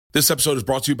This episode is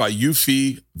brought to you by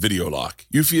Eufy Video Lock.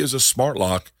 Eufy is a smart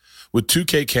lock with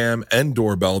 2K cam and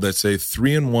doorbell that's a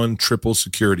 3-in-1 triple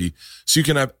security, so you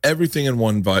can have everything in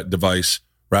one device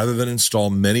rather than install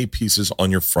many pieces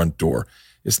on your front door.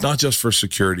 It's not just for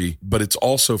security, but it's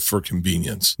also for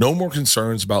convenience. No more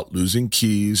concerns about losing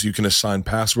keys. You can assign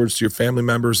passwords to your family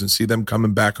members and see them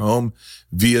coming back home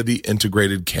via the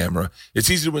integrated camera. It's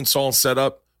easy to install and set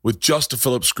up with just a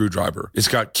Phillips screwdriver. It's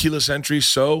got keyless entry,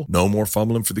 so no more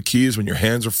fumbling for the keys when your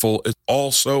hands are full. It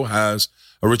also has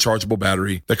a rechargeable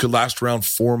battery that could last around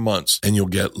 4 months, and you'll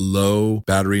get low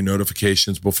battery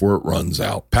notifications before it runs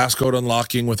out. Passcode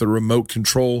unlocking with a remote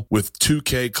control with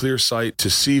 2K clear sight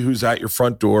to see who's at your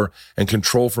front door and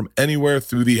control from anywhere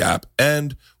through the app.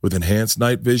 And with enhanced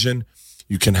night vision,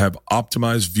 you can have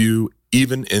optimized view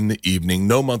even in the evening.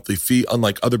 No monthly fee,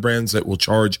 unlike other brands that will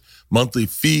charge monthly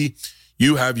fee.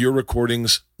 You have your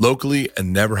recordings locally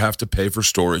and never have to pay for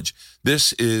storage.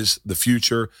 This is the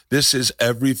future. This is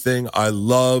everything I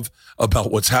love about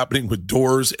what's happening with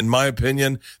doors. In my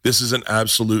opinion, this is an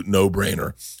absolute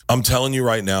no-brainer. I'm telling you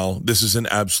right now, this is an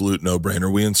absolute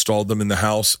no-brainer. We installed them in the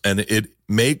house, and it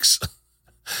makes,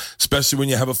 especially when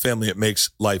you have a family, it makes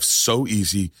life so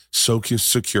easy, so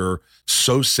secure,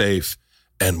 so safe,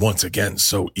 and once again,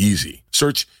 so easy.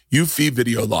 Search Eufy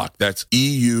Video Lock. That's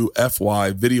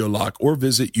EUFY Video Lock, or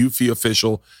visit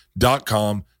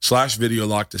eufyofficial.com/video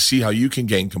lock to see how you can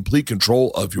gain complete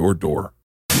control of your door.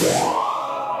 Thank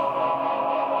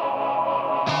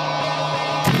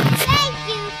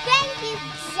you,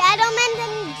 gentlemen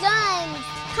and guns.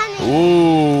 Coming.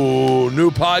 Ooh,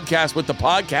 new podcast with the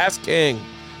Podcast King.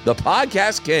 The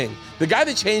Podcast King. The guy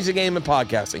that changed the game in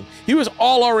podcasting. He was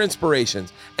all our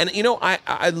inspirations. And, you know,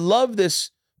 I love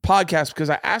this podcast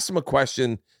because I asked him a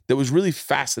question that was really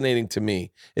fascinating to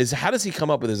me, is how does he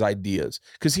come up with his ideas?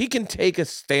 Because he can take a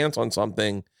stance on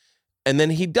something and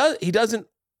then he doesn't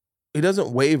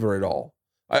waver at all.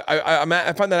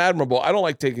 I find that admirable. I don't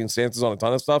like taking stances on a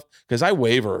ton of stuff because I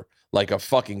waver like a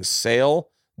fucking sail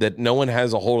that no one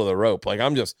has a hold of the rope. Like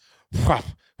I'm just whap,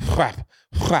 whap,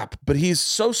 whap. But he's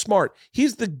so smart.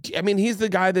 He's the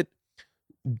guy that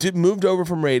moved over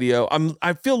from radio.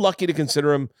 I feel lucky to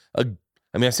consider him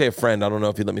I say a friend. I don't know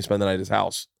if he'd let me spend the night at his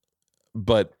house,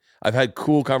 but I've had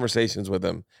cool conversations with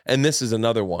him. And this is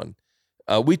another one.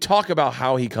 We talk about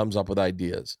how he comes up with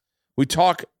ideas. We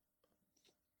talk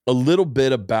a little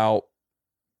bit about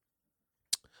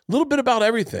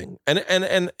everything.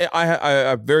 And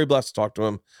I'm very blessed to talk to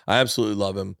him. I absolutely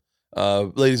love him.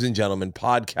 Ladies and gentlemen,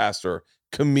 podcaster,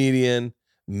 comedian,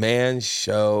 man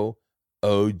show,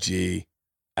 OG,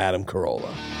 Adam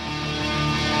Carolla.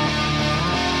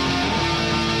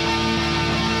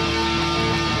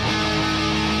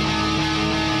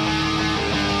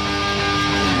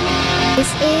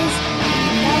 This is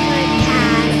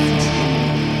Overcast.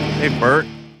 Hey, Bert.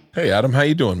 Hey, Adam, how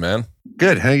you doing, man?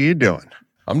 Good. How you doing?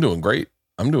 I'm doing great.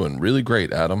 I'm doing really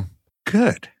great, Adam.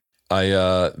 Good.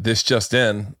 This just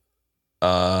in,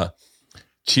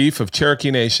 Chief of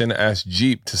Cherokee Nation asked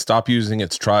Jeep to stop using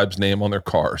its tribe's name on their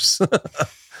cars.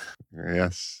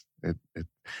 Yes.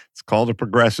 It's called a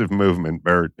progressive movement,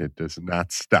 Bert. It does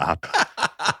not stop.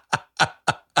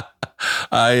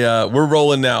 We're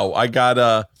rolling now.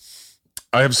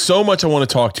 I have so much I want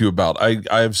to talk to you about.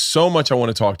 I have so much I want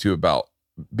to talk to you about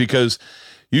because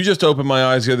you just opened my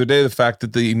eyes the other day. The fact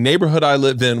that the neighborhood I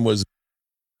lived in was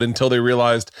until they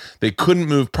realized they couldn't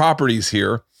move properties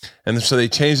here. And so they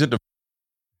changed it to.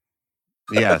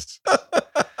 Yes.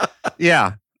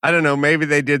 Yeah. I don't know. Maybe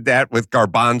they did that with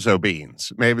garbanzo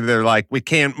beans. Maybe they're like, we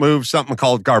can't move something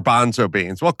called garbanzo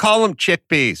beans. Well, call them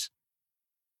chickpeas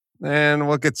and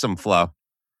we'll get some flow.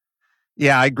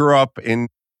 Yeah. I grew up in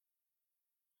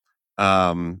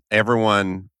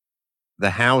the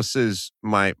houses,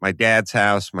 my dad's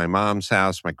house, my mom's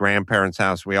house, my grandparents'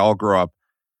 house, we all grew up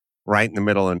right in the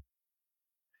middle. And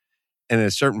at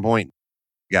a certain point,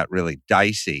 it got really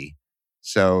dicey.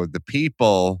 So the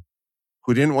people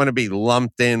who didn't want to be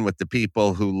lumped in with the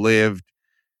people who lived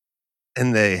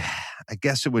in I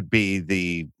guess it would be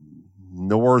the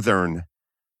northern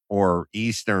or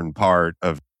eastern part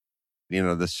of,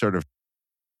 the sort of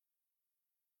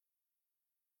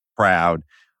crowd.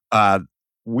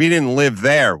 We didn't live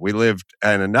there. We lived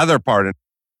in another part, and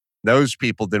those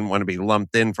people didn't want to be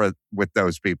lumped in with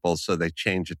those people, so they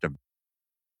changed it to.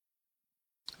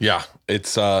 Yeah,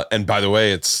 it's and by the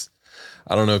way,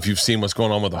 I don't know if you've seen what's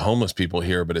going on with the homeless people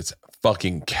here, but it's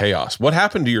fucking chaos. What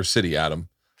happened to your city, Adam?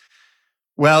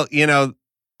 Well,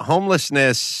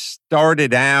 homelessness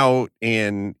started out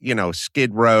in,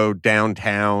 Skid Row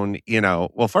downtown,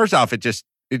 well, first off, it just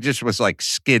was like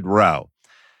Skid Row.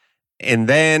 And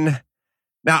then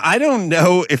Now, I don't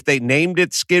know if they named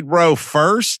it Skid Row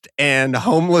first and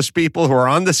homeless people who are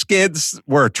on the skids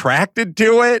were attracted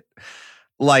to it.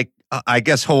 Like, I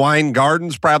guess Hawaiian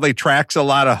Gardens probably attracts a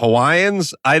lot of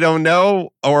Hawaiians. I don't know.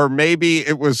 Or maybe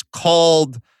it was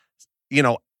called,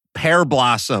 Pear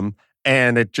Blossom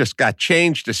and it just got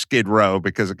changed to Skid Row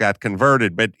because it got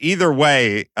converted. But either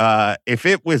way, if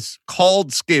it was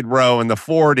called Skid Row in the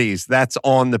 40s, that's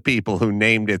on the people who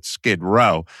named it Skid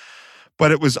Row.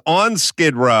 But it was on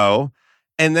Skid Row,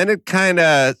 and then it kind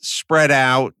of spread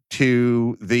out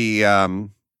to the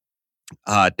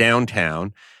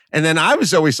downtown. And then I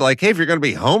was always like, hey, if you're going to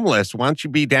be homeless, why don't you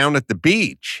be down at the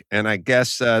beach? And I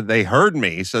guess they heard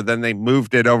me, so then they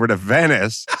moved it over to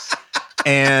Venice.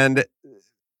 And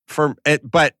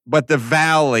but the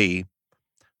valley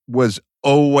was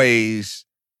always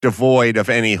devoid of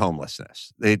any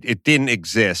homelessness. It didn't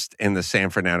exist in the San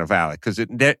Fernando Valley because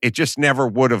it just never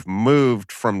would have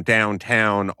moved from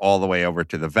downtown all the way over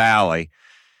to the valley,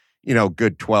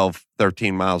 good 12,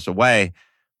 13 miles away.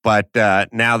 But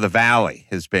now the valley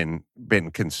has been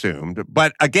consumed.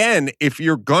 But again, if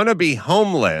you're going to be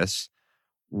homeless,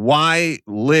 why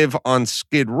live on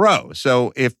Skid Row?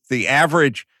 So if the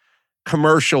average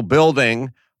commercial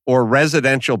building or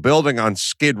residential building on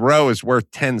Skid Row is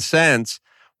worth 10 cents,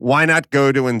 why not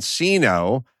go to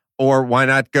Encino, or why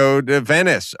not go to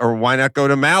Venice, or why not go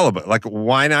to Malibu? Like,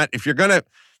 why not? If you're the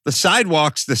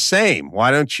sidewalk's the same.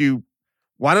 Why don't you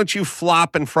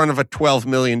flop in front of a $12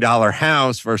 million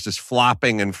house versus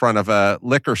flopping in front of a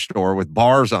liquor store with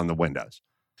bars on the windows?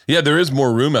 Yeah, there is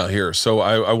more room out here. So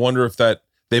I wonder if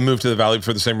they moved to the valley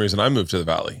for the same reason I moved to the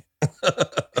valley.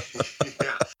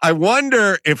 I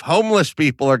wonder if homeless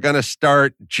people are going to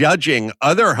start judging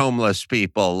other homeless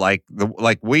people like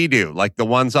we do, like the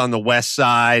ones on the west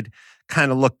side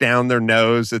kind of look down their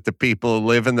nose at the people who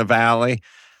live in the valley.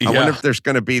 I wonder if there's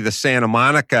going to be the Santa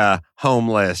Monica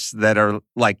homeless that are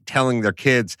like telling their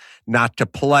kids not to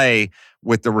play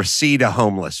with the Reseda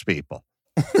homeless people.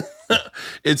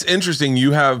 It's interesting.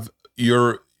 You have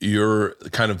your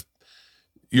kind of,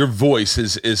 your voice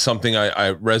is something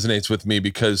I resonates with me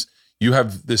because you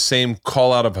have the same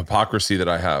call out of hypocrisy that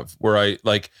I have, where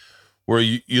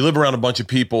you live around a bunch of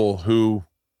people who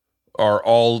are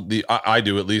I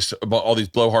do at least, about all these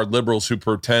blowhard liberals who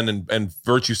pretend and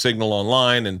virtue signal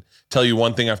online and tell you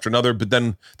one thing after another. But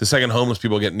then the second homeless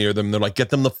people get near them, they're like,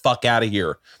 get them the fuck out of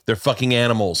here. They're fucking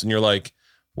animals. And you're like,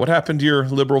 what happened to your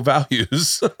liberal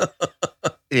values?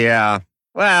 Yeah.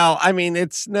 Well, I mean,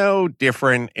 it's no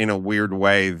different in a weird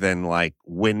way than like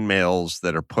windmills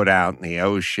that are put out in the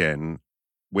ocean,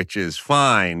 which is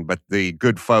fine. But the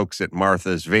good folks at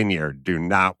Martha's Vineyard do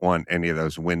not want any of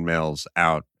those windmills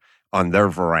out on their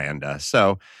veranda.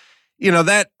 So,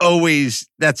 that's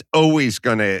always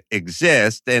going to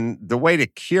exist. And the way to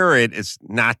cure it is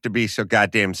not to be so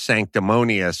goddamn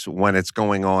sanctimonious when it's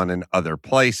going on in other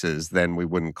places. Then we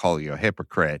wouldn't call you a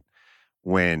hypocrite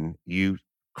when you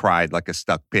cried like a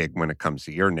stuck pig when it comes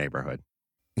to your neighborhood.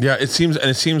 Yeah, it seems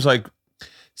like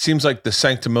the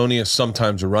sanctimonious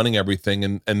sometimes are running everything,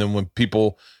 and then when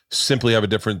people simply have a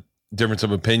difference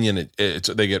of opinion,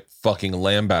 they get fucking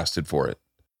lambasted for it.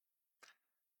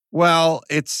 Well,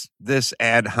 it's this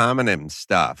ad hominem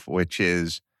stuff, which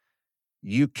is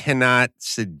you cannot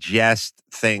suggest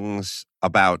things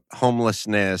about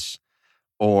homelessness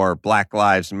or Black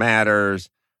Lives Matters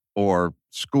or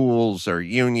schools or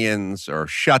unions or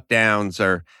shutdowns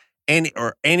or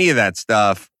any of that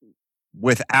stuff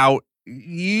without it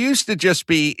used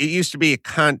to be a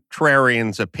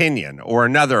contrarian's opinion or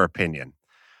another opinion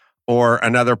or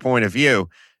another point of view.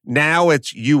 Now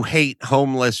it's you hate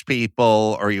homeless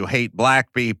people or you hate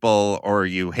Black people or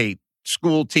you hate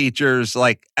school teachers.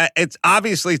 Like it's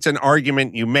an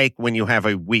argument you make when you have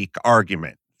a weak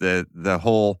argument. The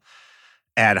whole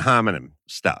ad hominem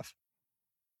stuff.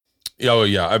 Oh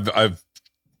yeah,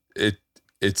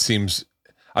 it seems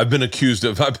I've been accused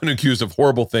of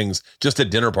horrible things just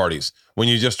at dinner parties when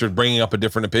you just are bringing up a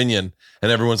different opinion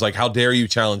and everyone's like, how dare you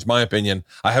challenge my opinion?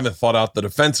 I haven't thought out the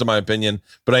defense of my opinion,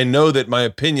 but I know that my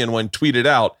opinion when tweeted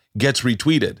out gets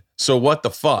retweeted. So what the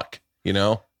fuck,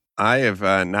 I have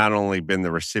not only been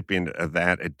the recipient of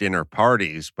that at dinner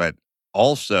parties, but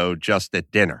also just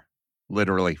at dinner,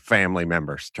 literally family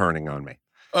members turning on me.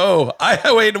 Oh,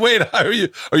 wait. Are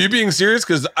you being serious?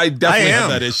 Because I definitely have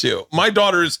that issue. My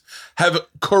daughters have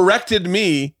corrected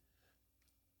me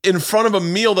in front of a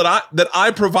meal that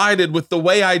I provided with the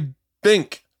way I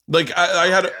think. Like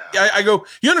I go,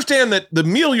 you understand that the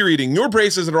meal you're eating, your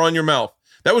braces that are on your mouth,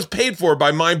 that was paid for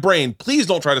by my brain. Please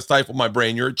don't try to stifle my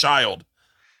brain. You're a child.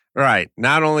 Right.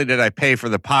 Not only did I pay for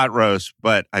the pot roast,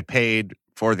 but I paid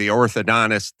for the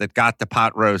orthodontist that got the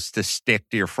pot roast to stick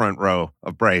to your front row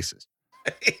of braces.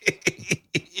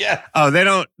 Yeah. Oh, they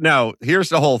don't know. Here's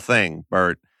the whole thing,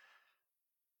 Bert.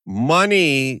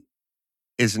 Money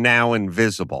is now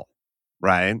invisible,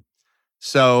 right?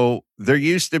 So there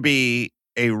used to be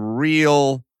a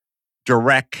real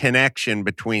direct connection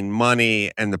between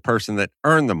money and the person that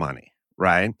earned the money,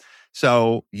 right?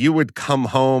 So you would come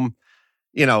home,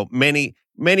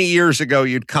 many years ago,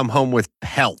 you'd come home with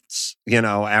pelts,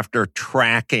 after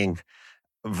tracking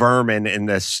vermin in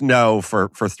the snow for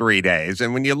 3 days.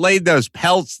 And when you laid those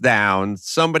pelts down,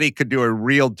 somebody could do a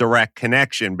real direct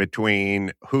connection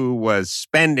between who was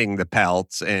spending the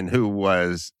pelts and who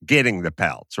was getting the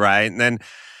pelts, right? And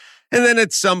then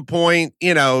at some point,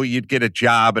 you'd get a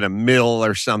job at a mill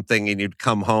or something and you'd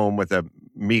come home with a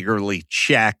meagerly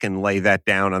check and lay that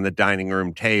down on the dining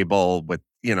room table with,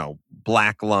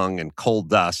 black lung and coal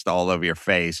dust all over your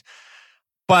face.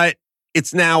 But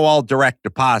it's now all direct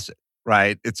deposit,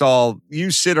 right? It's all, you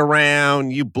sit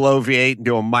around, you bloviate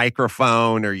into a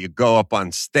microphone, or you go up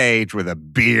on stage with a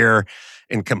beer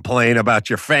and complain about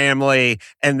your family,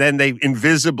 and then they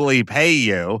invisibly pay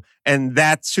you, and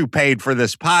that's who paid for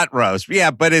this pot roast.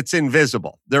 Yeah, but it's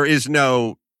invisible. There is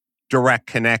no direct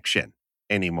connection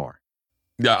anymore.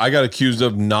 Yeah, I got accused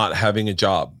of not having a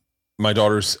job. My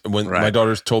daughters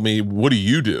told me, "What do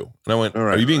you do?" And I went,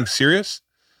 "Are you being serious?"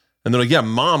 And they're like, "Yeah,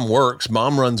 mom works.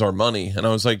 Mom runs our money." And I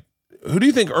was like, "Who do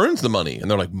you think earns the money?" And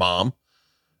they're like, "Mom."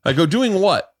 I go, "Doing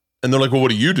what?" And they're like, "Well,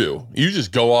 what do? You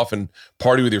just go off and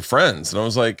party with your friends." And I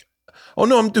was like, "Oh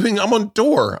no, I'm on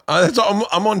tour.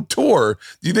 I'm on tour.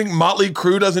 Do you think Motley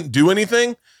Crue doesn't do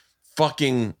anything?"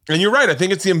 And you're right. I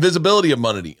think it's the invisibility of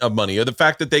money, or the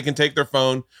fact that they can take their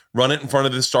phone, run it in front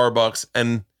of the Starbucks,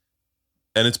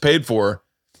 and it's paid for,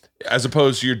 as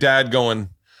opposed to your dad going,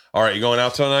 "All right, you going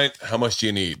out tonight? How much do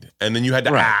you need?" And then you had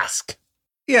to ask.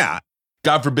 Yeah.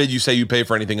 God forbid you say you pay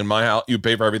for anything in my house. You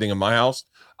pay for everything in my house.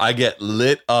 I get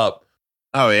lit up.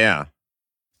 Oh, yeah.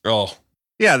 Oh,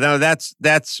 yeah. No,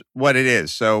 that's what it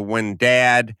is. So when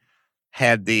Dad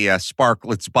had the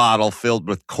Sparklets bottle filled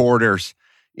with quarters,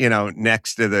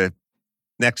 next to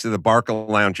the Barca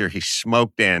Lounger he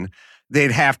smoked in,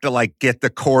 they'd have to get the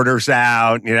quarters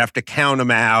out, and you'd have to count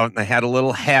them out. And they had a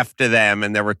little heft to them,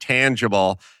 and they were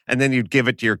tangible. And then you'd give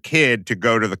it to your kid to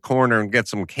go to the corner and get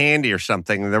some candy or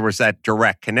something. And there was that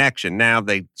direct connection. Now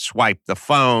they swipe the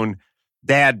phone,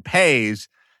 Dad pays.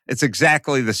 It's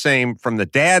exactly the same from the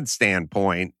dad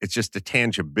standpoint. It's just the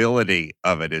tangibility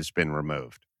of it has been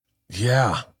removed.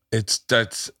 yeah.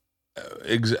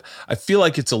 I feel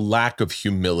like it's a lack of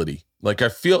humility. Like I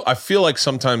feel like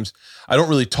sometimes I don't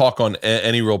really talk on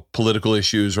any real political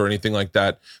issues or anything like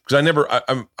that, because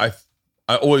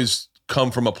I always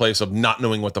come from a place of not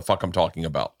knowing what the fuck I'm talking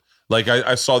about. Like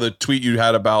I saw the tweet you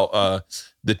had about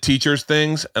the teachers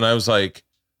things, and I was like,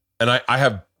 and I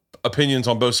have opinions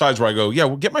on both sides where I go, yeah,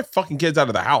 well, get my fucking kids out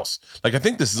of the house. Like I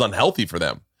think this is unhealthy for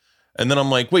them. And then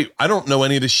I'm like, wait, I don't know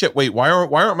any of this shit. Wait, why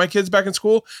aren't my kids back in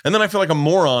school? And then I feel like a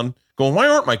moron going, why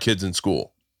aren't my kids in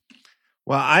school?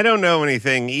 Well, I don't know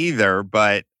anything either,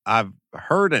 but I've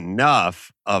heard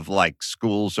enough of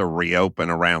schools are reopen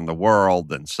around the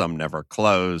world and some never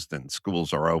closed, and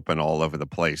schools are open all over the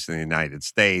place in the United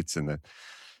States. And the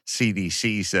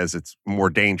CDC says it's more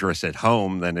dangerous at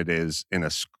home than it is in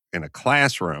a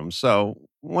classroom. So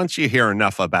once you hear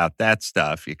enough about that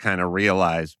stuff, you kind of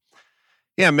realize,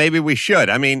 yeah, maybe we should.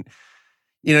 I mean,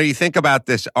 you think about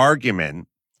this argument.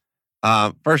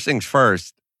 First things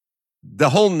first,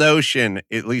 the whole notion,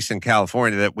 at least in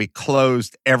California, that we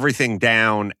closed everything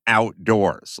down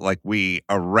outdoors. Like we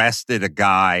arrested a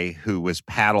guy who was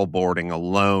paddleboarding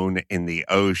alone in the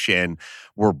ocean.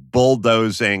 We're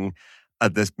bulldozing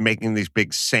making these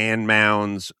big sand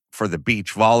mounds for the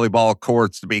beach volleyball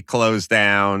courts to be closed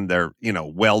down. They're,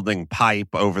 welding pipe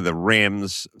over the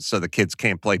rims so the kids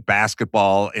can't play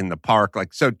basketball in the park.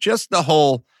 So just the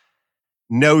whole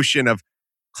notion of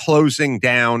closing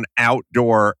down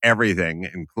outdoor everything,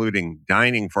 including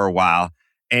dining for a while,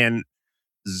 and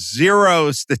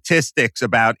zero statistics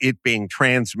about it being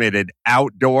transmitted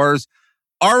outdoors,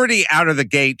 already out of the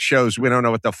gate shows we don't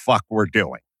know what the fuck we're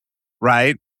doing,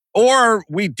 right? Or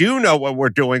we do know what we're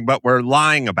doing, but we're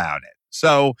lying about it.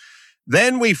 So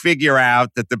then we figure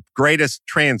out that the greatest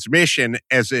transmission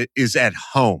is at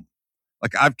home.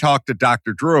 I've talked to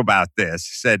Dr. Drew about this.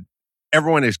 He said,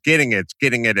 everyone is getting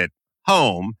it at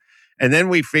home. And then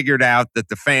we figured out that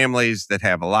the families that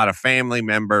have a lot of family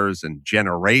members and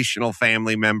generational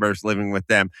family members living with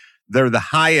them, they're the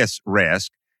highest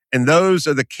risk. And those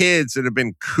are the kids that have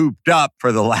been cooped up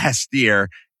for the last year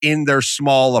in their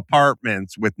small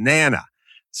apartments with Nana.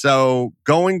 So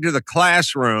going to the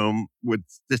classroom would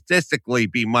statistically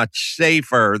be much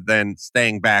safer than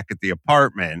staying back at the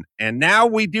apartment. And now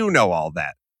we do know all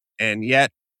that. And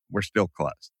yet we're still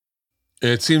closed.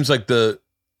 It seems like when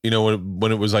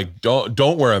it was like,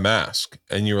 don't wear a mask.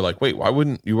 And you were like, wait, why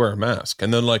wouldn't you wear a mask?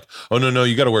 And then like, oh, no,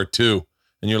 you got to wear two.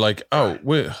 And you're like, oh,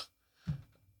 wait.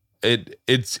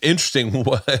 It's interesting.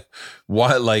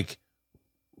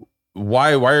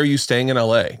 Why are you staying in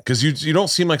LA? Because you don't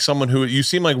seem like someone who, you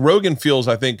seem like Rogan feels,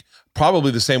 I think,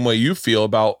 probably the same way you feel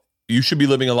about, you should be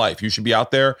living a life. You should be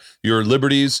out there. Your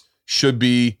liberties should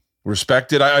be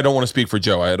respected. I don't want to speak for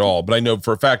Joe at all, but I know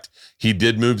for a fact he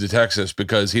did move to Texas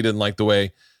because he didn't like the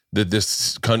way that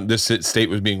this state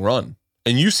was being run.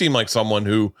 And you seem like someone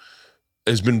who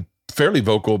has been fairly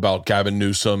vocal about Gavin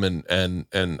Newsom and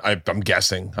I'm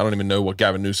guessing, I don't even know what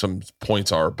Gavin Newsom's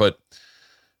points are, but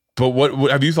what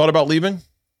have you thought about leaving?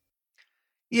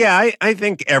 Yeah, I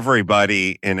think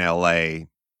everybody in LA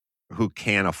who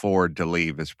can't afford to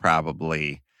leave has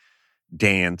probably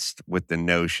danced with the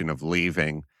notion of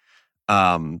leaving.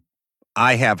 I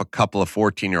have a couple of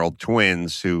 14-year-old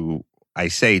twins who I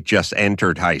say just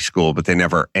entered high school, but they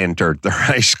never entered their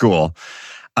high school.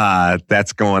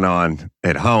 That's going on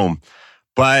at home.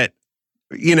 But,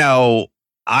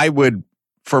 I would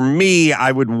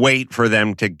wait for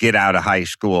them to get out of high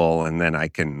school and then I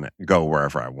can go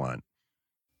wherever I want.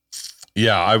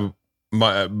 Yeah,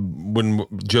 when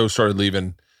Joe started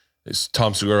leaving,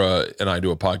 Tom Segura and I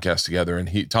do a podcast together,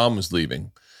 and Tom was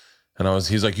leaving, and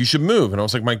he's like, you should move, and I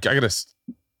was like, I got a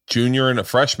junior and a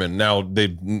freshman. Now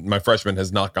my freshman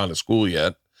has not gone to school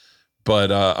yet,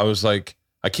 but I was like,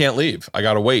 I can't leave. I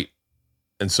got to wait,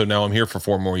 and so now I'm here for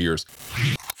 4 more years.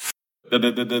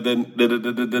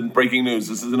 Breaking news.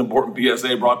 This is an important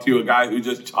PSA brought to you, a guy who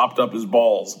just chopped up his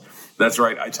balls. That's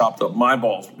right. I chopped up my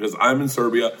balls because I'm in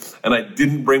Serbia and I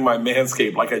didn't bring my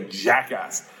Manscaped like a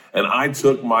jackass. And I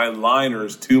took my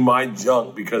liners to my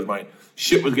junk because my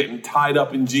shit was getting tied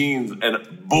up in jeans.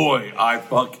 And boy, I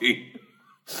fucking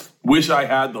wish I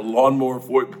had the Lawnmower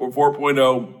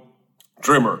 4.0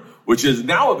 trimmer, which is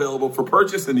now available for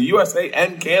purchase in the USA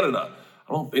and Canada.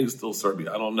 I don't think it's still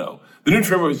Serbia. I don't know. The new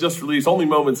trimmer was just released only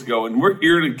moments ago, and we're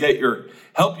here to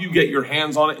help you get your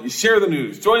hands on it and share the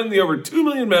news. Join the over 2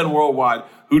 million men worldwide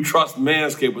who trust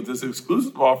Manscaped with this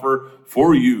exclusive offer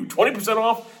for you. 20%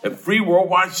 off and free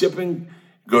worldwide shipping.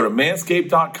 Go to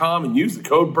manscaped.com and use the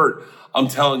code BERT. I'm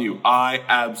telling you, I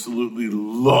absolutely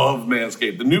love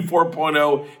Manscaped. The new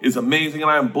 4.0 is amazing, and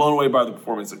I am blown away by the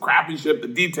performance. The craftsmanship, the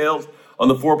details on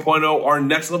the 4.0 are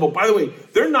next level. By the way,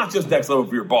 they're not just next level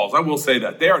for your balls. I will say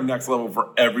that. They are next level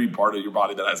for every part of your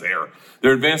body that has hair.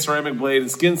 Their advanced ceramic blade and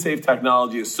skin-safe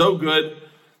technology is so good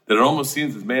that it almost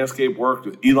seems as Manscaped worked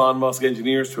with Elon Musk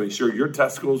engineers to ensure your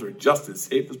testicles are just as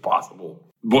safe as possible.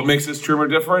 What makes this trimmer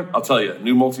different? I'll tell you.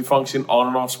 New multifunction on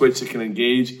and off switch that can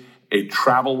engage a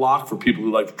travel lock for people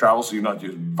who like to travel so you're not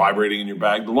just vibrating in your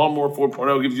bag. The Lawnmower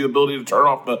 4.0 gives you the ability to turn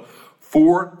off the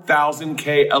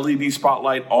 4,000K LED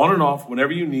spotlight on and off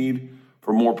whenever you need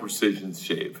for more precision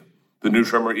shave. The new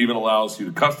trimmer even allows you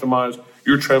to customize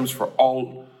your trims for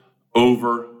all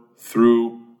over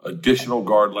through additional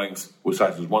guard lengths with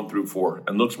sizes 1 through 4.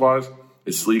 And looks-wise,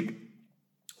 it's sleek,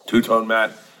 two-tone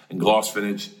matte, and gloss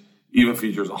finish. Even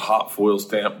features a hot foil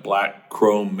stamp black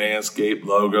chrome Manscaped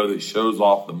logo that shows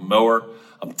off the mower.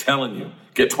 I'm telling you,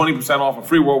 get 20% off and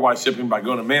free worldwide shipping by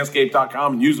going to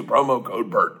manscaped.com and use the promo code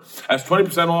BERT. That's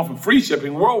 20% off and free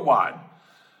shipping worldwide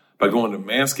by going to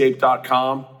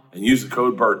manscaped.com and use the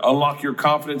code BERT. Unlock your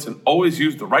confidence and always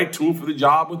use the right tool for the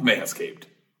job with Manscaped.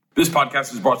 This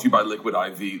podcast is brought to you by Liquid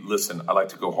IV. Listen, I like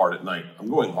to go hard at night. I'm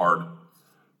going hard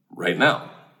right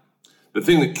now. The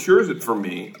thing that cures it for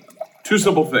me, 2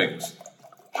 simple things: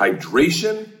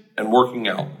 hydration and working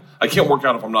out. I can't work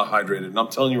out if I'm not hydrated. And I'm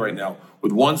telling you right now,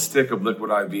 with 1 stick of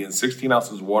Liquid IV and 16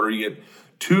 ounces of water, you get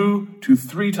 2 to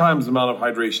 3 times the amount of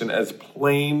hydration as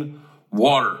plain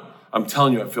water. I'm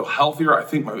telling you, I feel healthier.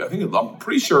 I'm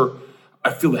pretty sure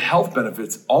I feel the health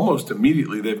benefits almost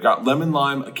immediately. They've got lemon,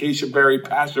 lime, acacia berry,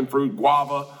 passion fruit,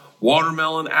 guava,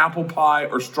 watermelon, apple pie,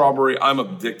 or strawberry. I'm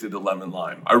addicted to lemon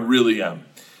lime. I really am.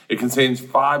 It contains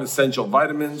 5 essential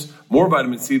vitamins, more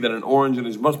vitamin C than an orange, and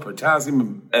as much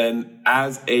potassium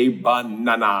as a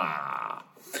banana.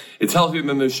 It's healthier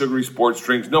than the sugary sports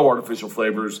drinks, no artificial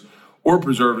flavors or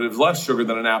preservatives, less sugar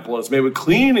than an apple. It's made with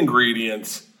clean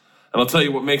ingredients. And I'll tell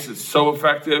you what makes it so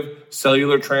effective: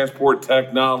 cellular transport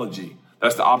technology.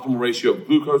 That's the optimal ratio of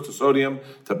glucose to sodium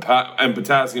and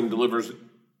potassium delivers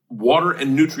water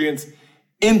and nutrients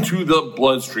into the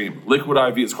bloodstream. Liquid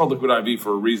IV, it's called Liquid IV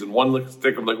for a reason. 1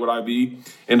 stick of Liquid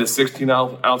IV into 16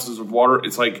 ounces of water.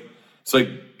 It's like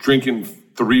drinking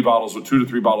 3 bottles with 2 to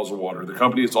 3 bottles of water. The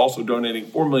company is also donating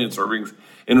 4 million servings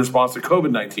in response to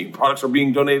COVID-19. Products are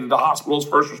being donated to hospitals,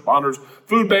 first responders,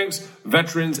 food banks,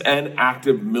 veterans, and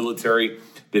active military.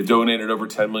 They've donated over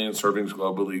 10 million servings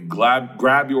globally.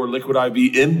 Grab your Liquid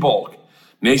IV in bulk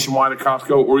nationwide at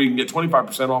Costco, or you can get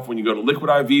 25% off when you go to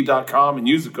liquidiv.com and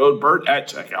use the code BERT at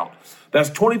checkout.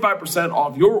 That's 25%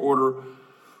 off your order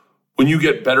when you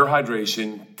get better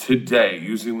hydration today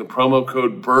using the promo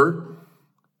code BERT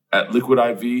at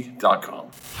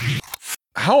liquidiv.com.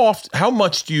 How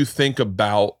much do you think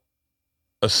about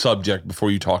a subject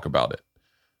before you talk about it?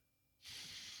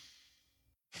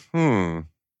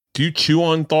 Do you chew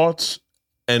on thoughts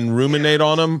and ruminate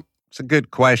on them? It's a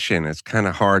good question. It's kind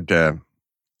of hard to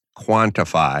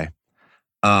quantify.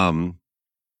 I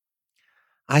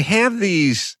have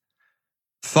these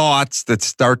thoughts that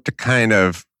start to kind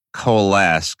of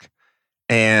coalesce,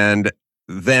 and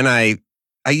then I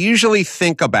usually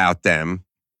think about them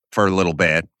for a little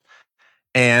bit,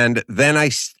 and then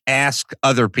I ask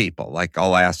other people, like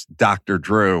I'll ask Dr.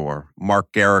 Drew or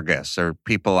Mark Garrigus or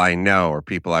people I know or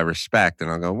people I respect,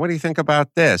 and I'll go, what do you think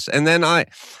about this? And then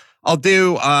I'll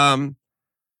do,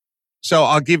 so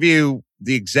I'll give you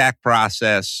the exact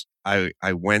process I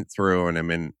went through and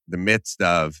I'm in the midst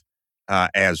of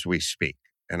as we speak.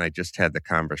 And I just had the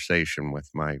conversation with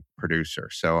my producer.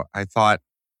 So I thought,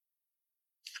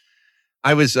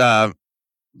 I was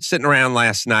sitting around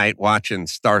last night watching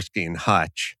Starsky and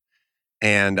Hutch,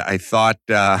 and I thought,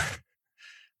 I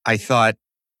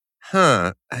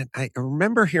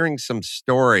remember hearing some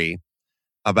story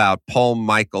about Paul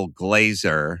Michael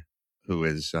Glazer, who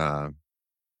is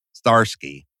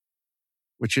Starsky,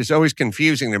 which is always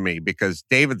confusing to me because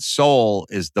David Soul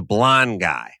is the blonde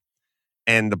guy,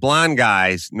 and the blonde guy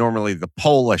is normally the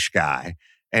Polish guy.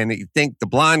 And you think the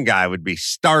blonde guy would be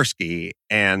Starsky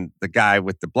and the guy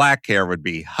with the black hair would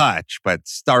be Hutch, but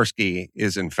Starsky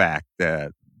is in fact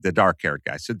the dark-haired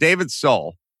guy. So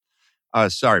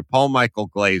Paul Michael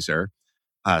Glazer,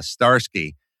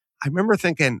 Starsky. I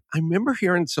remember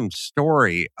hearing some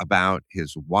story about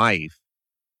his wife,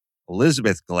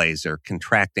 Elizabeth Glazer,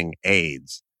 contracting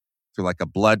AIDS through like a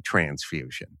blood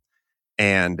transfusion.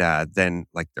 And then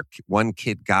like one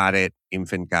kid got it,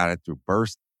 infant got it through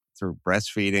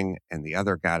breastfeeding, and the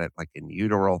other got it like in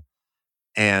utero.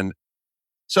 And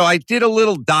so I did a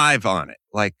little dive on it,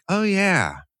 like, oh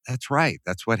yeah, that's right.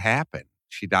 That's what happened.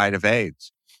 She died of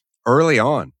AIDS early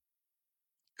on.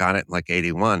 Got it in like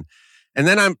 81. And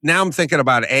then I'm thinking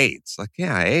about AIDS. Like,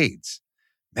 yeah, AIDS.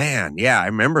 Man, yeah, I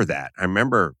remember that. I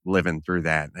remember living through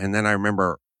that. And then I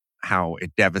remember how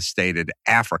it devastated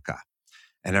Africa.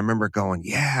 And I remember going,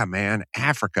 yeah, man,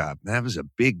 Africa, that was a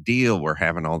big deal. We're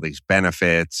having all these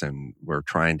benefits and we're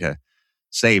trying to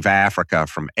save Africa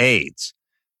from AIDS.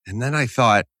 And then I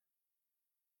thought,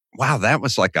 wow, that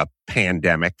was like a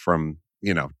pandemic from,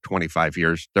 25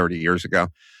 years, 30 years ago,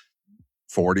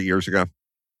 40 years ago.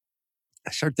 I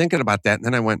started thinking about that. And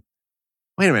then I went,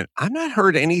 wait a minute, I've not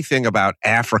heard anything about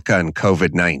Africa and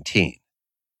COVID-19.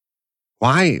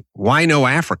 Why no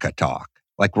Africa talk?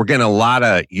 Like we're getting a lot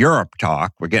of Europe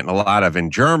talk. We're getting a lot of in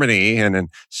Germany and in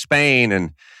Spain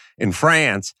and in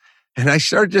France. And I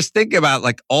started just thinking about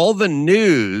like all the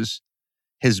news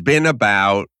has been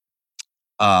about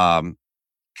the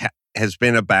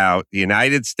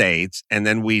United States. And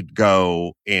then we'd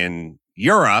go in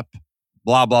Europe,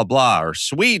 blah, blah, blah, or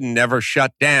Sweden never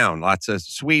shut down. Lots of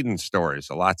Sweden stories,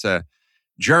 lots of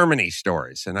Germany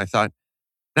stories. And I thought,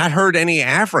 not heard any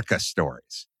Africa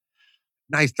stories.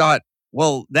 And I thought,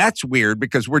 well, that's weird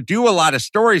because we're due a lot of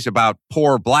stories about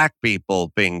poor black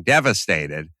people being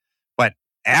devastated, but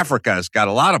Africa's got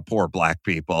a lot of poor black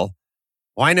people.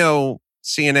 Why no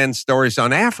CNN stories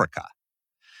on Africa?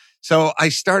 So I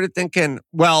started thinking,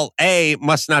 well,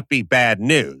 must not be bad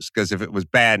news, because if it was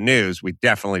bad news, we'd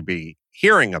definitely be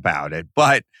hearing about it,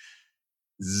 but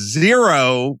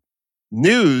zero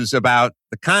news about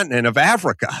the continent of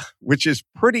Africa, which is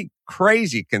pretty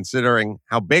crazy considering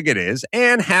how big it is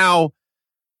and how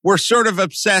we're sort of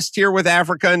obsessed here with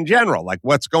Africa in general, like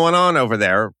what's going on over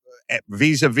there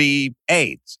vis-a-vis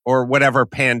AIDS or whatever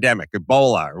pandemic,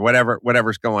 Ebola or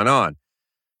whatever's going on.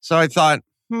 So I thought,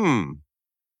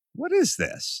 what is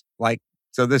this? Like,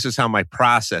 so this is how my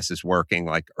process is working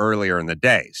like earlier in the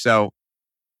day. So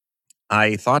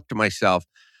I thought to myself,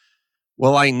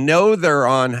 well, I know they're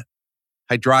on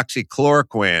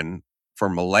hydroxychloroquine for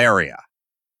malaria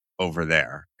over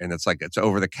there. And it's like, it's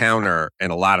over the counter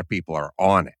and a lot of people are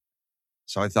on it.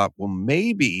 So I thought, well,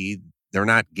 maybe they're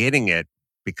not getting it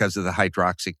because of the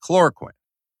hydroxychloroquine.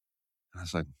 I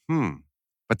was like,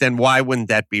 but then why wouldn't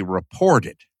that be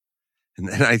reported? And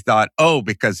then I thought, oh,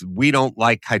 because we don't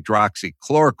like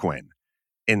hydroxychloroquine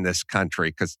in this country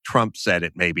because Trump said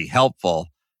it may be helpful.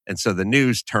 And so the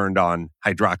news turned on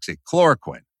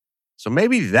hydroxychloroquine. So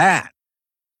maybe that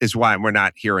is why we're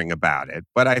not hearing about it.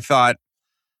 But I thought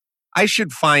I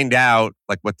should find out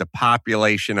like what the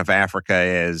population of Africa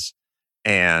is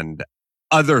and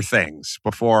other things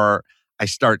before I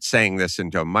start saying this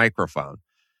into a microphone.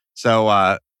 So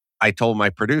I told my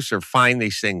producer, find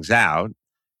these things out.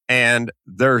 And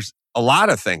there's a lot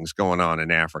of things going on in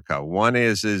Africa. One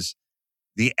is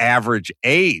the average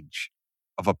age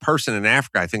of a person in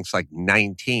Africa, I think, is like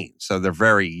 19. So they're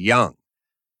very young.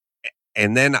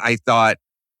 And then I thought,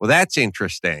 well, that's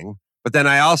interesting. But then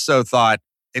I also thought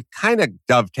it kind of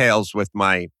dovetails with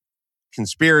my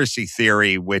conspiracy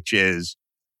theory, which is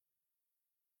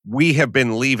we have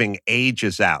been leaving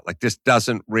ages out. Like this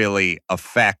doesn't really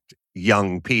affect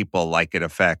young people like it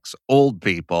affects old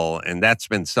people. And that's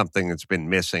been something that's been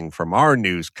missing from our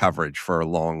news coverage for a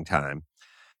long time.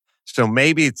 So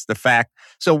maybe it's the fact.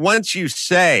 So once you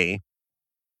say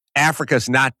Africa's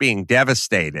not being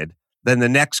devastated, then the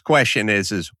next question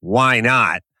is why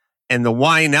not? And the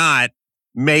why not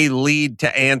may lead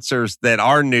to answers that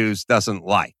our news doesn't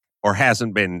like or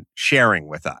hasn't been sharing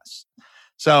with us.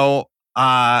 So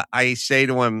I say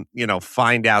to him,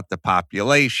 find out the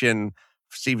population,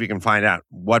 see if you can find out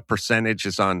what percentage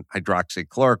is on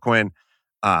hydroxychloroquine,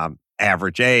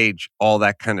 average age, all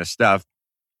that kind of stuff.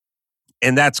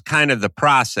 And that's kind of the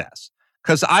process.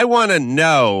 Because I want to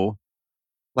know,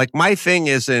 like my thing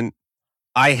isn't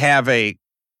I have a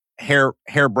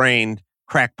harebrained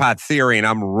crackpot theory and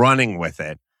I'm running with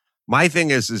it. My thing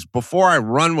is before I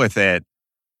run with it,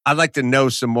 I'd like to know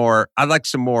some more. I'd like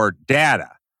some more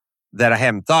data that I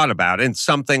haven't thought about. And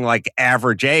something like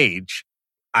average age,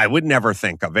 I would never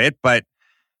think of it. But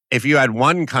if you had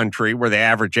one country where the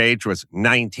average age was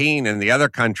 19 and the other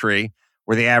country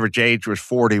where the average age was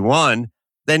 41,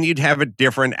 then you'd have a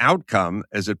different outcome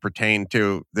as it pertained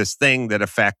to this thing that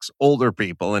affects older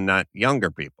people and not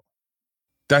younger people.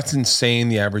 That's insane.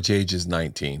 The average age is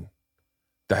 19.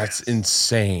 That's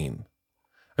insane.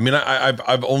 I mean,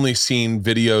 I've only seen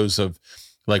videos of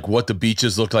like what the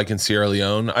beaches look like in Sierra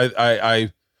Leone.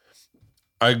 I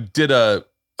did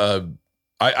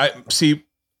I see,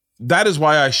 that is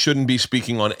why I shouldn't be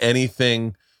speaking on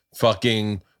anything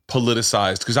fucking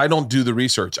politicized, because I don't do the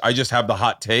research. I just have the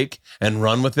hot take and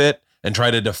run with it and try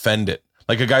to defend it.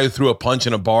 Like a guy who threw a punch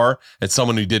in a bar at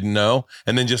someone who didn't know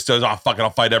and then just says, oh, fuck it, I'll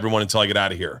fight everyone until I get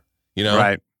out of here.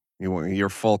 Right. You're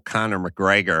full Conor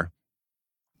McGregor.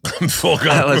 I'm full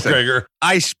Conor McGregor.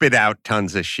 I spit out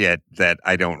tons of shit that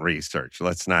I don't research.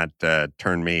 Let's not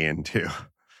turn me into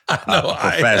a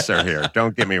professor here.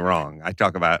 Don't get me wrong. I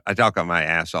talk on my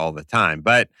ass all the time,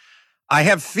 but I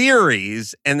have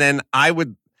theories, and then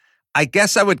I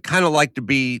guess I would kind of like to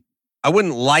be. I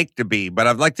wouldn't like to be, but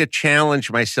I'd like to challenge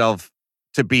myself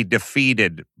to be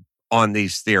defeated on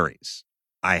these theories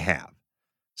I have.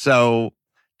 So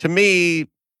to me,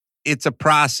 it's a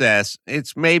process.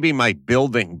 It's maybe my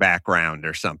building background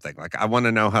or something. Like I want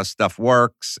to know how stuff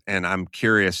works, and I'm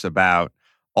curious about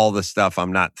all the stuff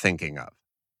I'm not thinking of.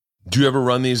 Do you ever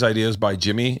run these ideas by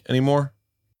Jimmy anymore?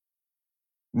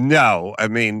 No, I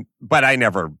mean, but I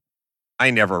never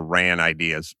ran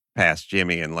ideas past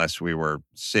Jimmy unless we were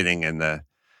sitting in the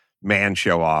Man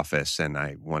Show office and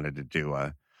I wanted to do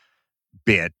a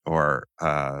bit or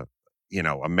a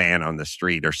man on the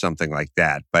street or something like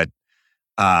that. But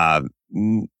I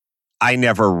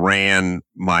never ran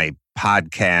my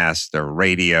podcast or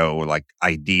radio like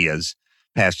ideas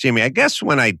past Jimmy. I guess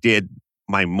when I did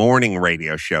my morning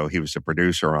radio show, he was a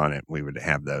producer on it. We would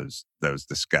have those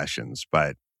discussions.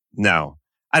 But no,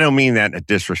 I don't mean that in a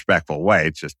disrespectful way.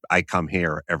 It's just I come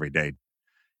here every day,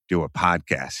 do a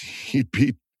podcast.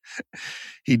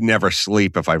 He'd never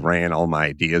sleep if I ran all my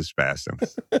ideas past him.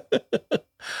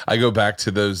 I go back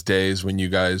to those days when you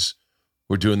guys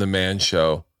were doing the Man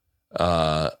Show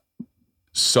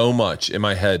so much in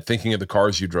my head, thinking of the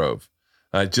cars you drove.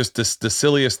 Just the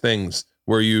silliest things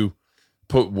where you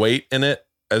put weight in it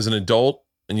as an adult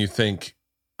and you think,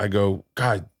 I go,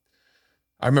 God,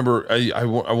 I remember, I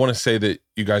want to say that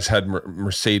you guys had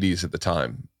Mercedes at the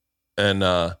time.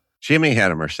 And Jimmy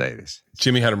had a Mercedes.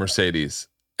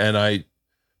 And I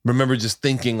remember just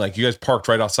thinking, like, you guys parked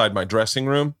right outside my dressing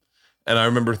room. And I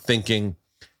remember thinking,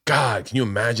 God, can you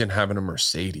imagine having a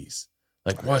Mercedes?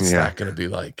 Like, what's that going to be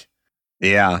like?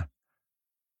 Yeah.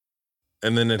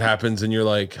 And then it happens and you're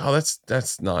like, oh,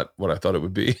 that's not what I thought it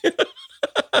would be.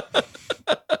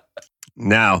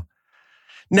 No,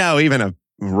 even a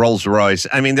Rolls Royce.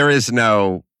 I mean, there is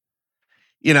no,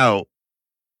 the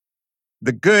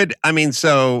good. I mean,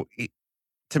 so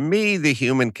to me, the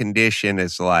human condition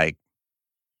is like,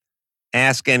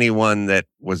 ask anyone that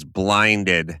was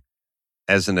blinded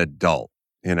as an adult,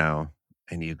 and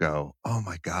you go, oh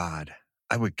my God,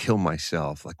 I would kill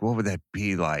myself. Like, what would that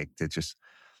be like to just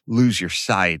lose your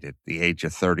sight at the age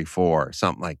of 34 or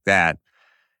something like that?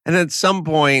 And at some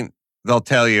point, they'll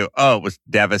tell you, oh, it was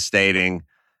devastating.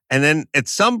 And then at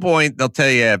some point, they'll tell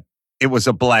you it was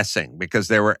a blessing because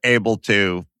they were able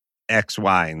to X,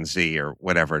 Y, and Z or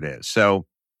whatever it is. So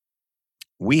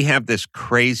we have this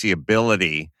crazy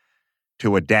ability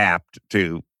to adapt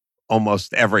to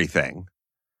almost everything,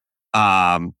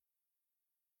 and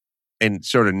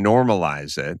sort of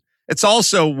normalize it. It's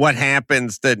also what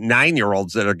happens to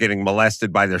 9-year-olds that are getting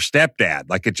molested by their stepdad.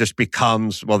 Like it just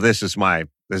becomes, well, this is my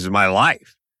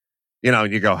life.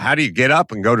 You go, how do you get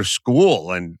up and go to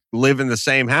school and live in the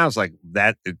same house like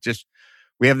that?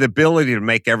 We have the ability to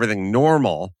make everything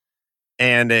normal.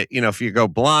 And, if you go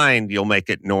blind, you'll make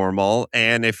it normal.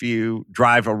 And if you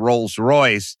drive a Rolls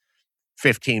Royce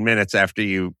 15 minutes after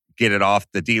you get it off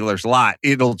the dealer's lot,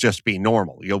 it'll just be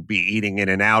normal. You'll be eating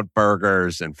In-N-Out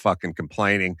burgers and fucking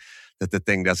complaining that the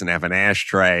thing doesn't have an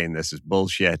ashtray and this is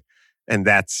bullshit. And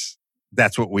that's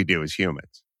what we do as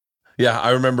humans. Yeah, I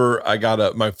remember I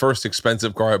got my first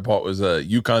expensive car I bought was a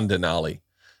Yukon Denali.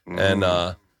 And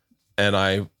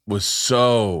I was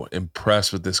so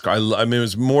impressed with this car. I mean, it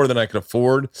was more than I could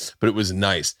afford, but it was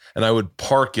nice. And I would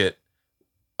park it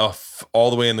all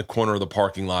the way in the corner of the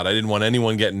parking lot. I didn't want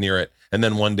anyone getting near it. And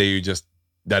then one day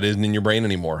that isn't in your brain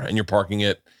anymore. And you're parking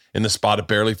it in the spot it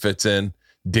barely fits in,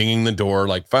 dinging the door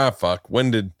like, fuck,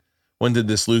 when did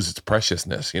this lose its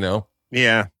preciousness,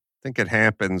 Yeah, I think it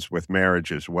happens with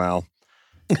marriage as well.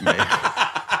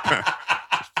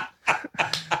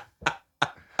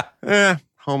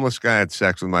 Homeless guy had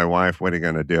sex with my wife. What are you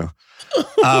going to do?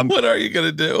 What are you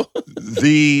going to do?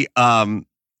 The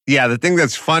thing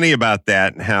that's funny about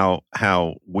that and how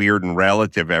weird and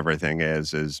relative everything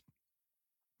is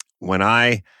when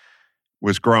I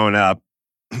was growing up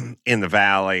in the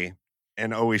Valley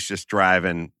and always just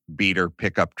driving beater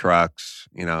pickup trucks,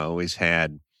 I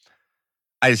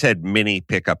just had mini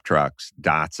pickup trucks,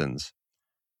 Datsuns.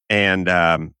 And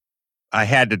I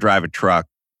had to drive a truck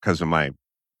because of my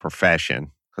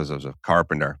profession, because I was a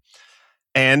carpenter.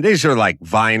 And these are like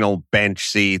vinyl bench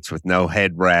seats with no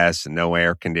headrests and no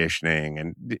air conditioning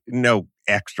and no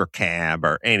extra cab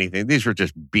or anything. These were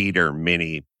just beater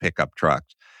mini pickup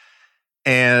trucks.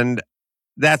 And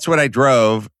that's what I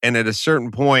drove. And at a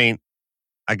certain point,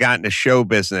 I got into show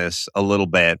business a little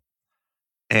bit.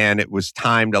 And it was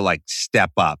time to like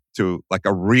step up to like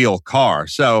a real car.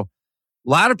 So a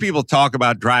lot of people talk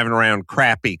about driving around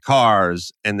crappy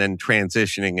cars and then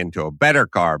transitioning into a better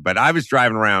car. But I was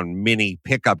driving around mini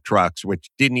pickup trucks, which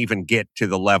didn't even get to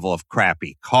the level of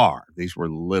crappy car. These were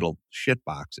little shit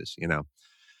boxes,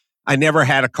 I never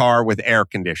had a car with air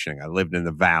conditioning. I lived in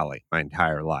the Valley my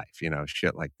entire life,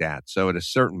 shit like that. So at a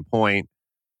certain point,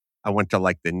 I went to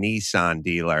like the Nissan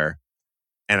dealer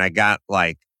and I got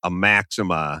like a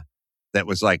Maxima that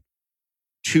was like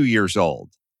 2 years old,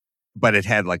 but it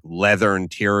had like leather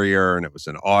interior and it was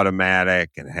an automatic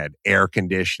and it had air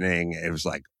conditioning. It was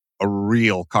like a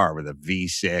real car with a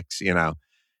V6,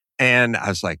 And I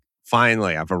was like,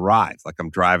 finally, I've arrived. Like I'm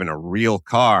driving a real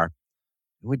car.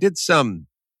 And we did some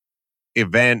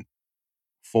event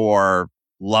for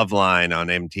Loveline on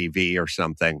MTV or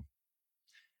something.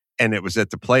 And it was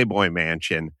at the Playboy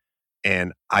Mansion.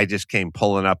 And I just came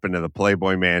pulling up into the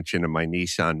Playboy Mansion in my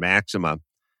Nissan Maxima.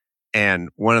 And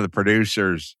one of the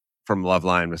producers from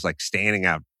Loveline was like standing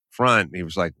out front. And he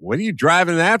was like, what are you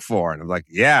driving that for? And I'm like,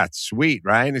 yeah, it's sweet,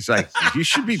 right? And he's like, you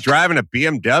should be driving a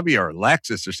BMW or a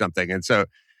Lexus or something. And so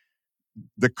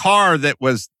the car that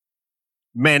was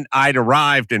meant I'd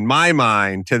arrived in my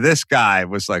mind to this guy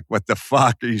was like, what the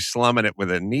fuck are you slumming it with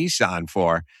a Nissan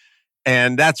for?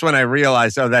 And that's when I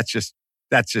realized, that's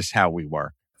just how we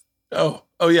work. Oh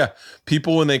yeah.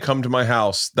 People, when they come to my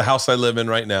house, the house I live in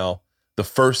right now, the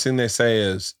first thing they say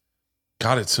is,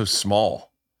 God, it's so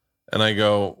small. And I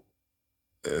go,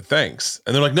 thanks.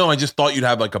 And they're like, no, I just thought you'd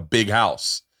have like a big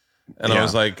house. And I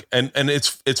was like, and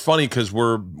it's funny because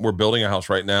we're building a house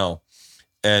right now.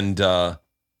 And I'm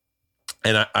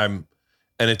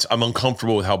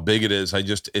uncomfortable with how big it is. For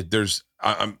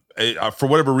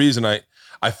whatever reason,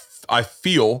 I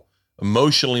feel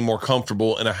emotionally more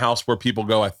comfortable in a house where people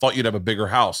go, I thought you'd have a bigger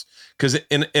house. Because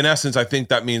in essence, I think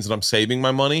that means that I'm saving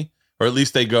my money, or at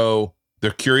least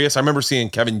they're curious. I remember seeing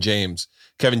Kevin James.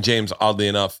 Kevin James, oddly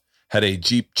enough, had a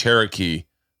Jeep Cherokee,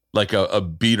 like a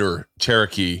beater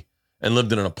Cherokee, and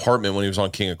lived in an apartment when he was on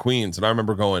King of Queens. And I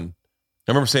remember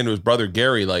saying to his brother,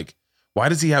 Gary, like, why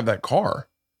does he have that car?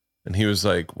 And he was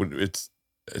like, it's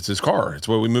his car. It's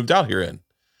what we moved out here in. And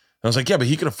I was like, yeah, but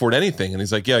he can afford anything. And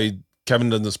he's like, yeah, Kevin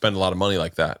doesn't spend a lot of money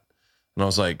like that. And I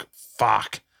was like,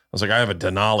 fuck. I was like, I have a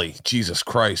Denali. Jesus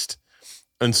Christ.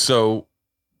 And so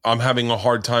I'm having a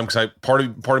hard time because part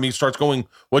of me starts going,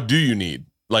 what do you need?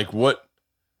 Like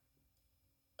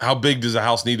how big does a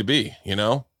house need to be, you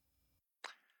know?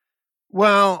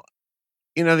 Well,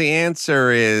 the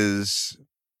answer is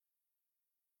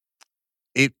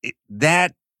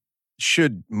that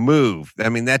should move. I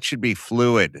mean, that should be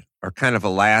fluid or kind of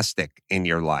elastic in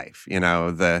your life.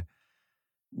 The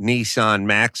Nissan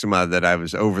Maxima that I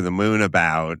was over the moon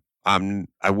about,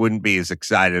 I wouldn't be as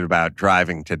excited about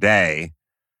driving today,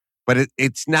 but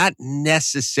it's not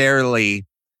necessarily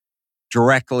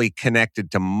directly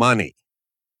connected to money.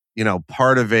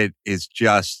 Part of it is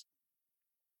just,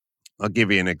 I'll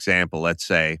give you an example. Let's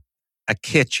say a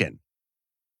kitchen.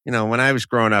 When I was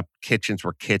growing up, kitchens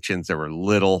were kitchens. They were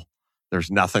little. There's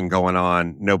nothing going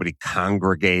on. Nobody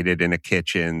congregated in a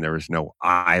kitchen. There was no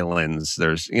islands. It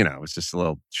was just a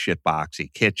little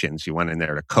shitboxy kitchens. You went in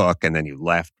there to cook and then you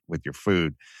left with your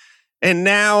food. And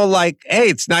now, hey,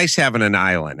 it's nice having an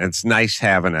island. It's nice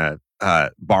having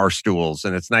bar stools,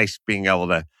 and it's nice being able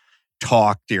to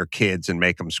talk to your kids and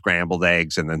make them scrambled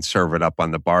eggs and then serve it up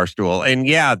on the bar stool. And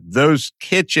yeah, those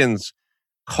kitchens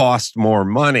cost more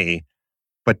money,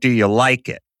 but do you like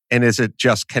it? And is it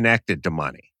just connected to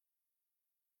money?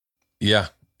 Yeah.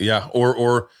 Yeah.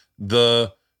 Or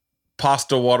the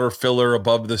pasta water filler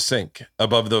above the sink,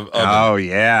 above the oven. Oh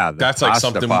yeah. That's like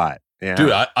something, pot. Yeah.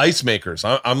 Dude, ice makers.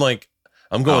 I'm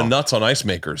going nuts on ice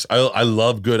makers. I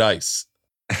love good ice.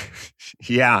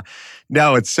 Yeah.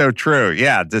 No, it's so true.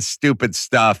 Yeah. The stupid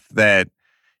stuff that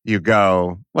you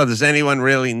go, well, does anyone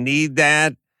really need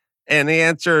that? And the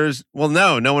answer is, well,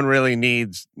 no one really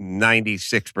needs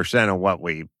 96% of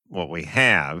what we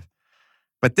have.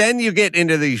 But then you get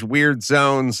into these weird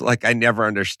zones like I never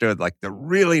understood, like the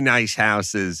really nice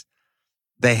houses,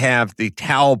 they have the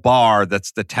towel bar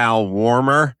that's the towel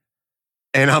warmer.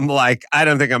 And I'm like, I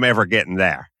don't think I'm ever getting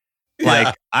there. Yeah.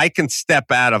 Like I can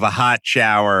step out of a hot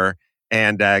shower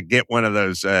and get one of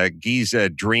those Giza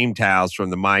dream towels from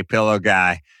the My Pillow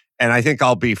guy, and I think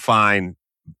I'll be fine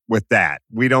with that.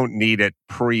 We don't need it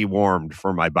pre-warmed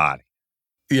for my body.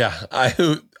 Yeah,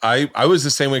 I was the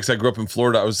same way because I grew up in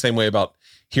Florida. I was the same way about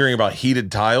hearing about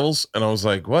heated tiles, and I was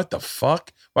like, what the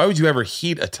fuck? Why would you ever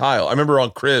heat a tile? I remember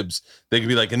on cribs, they could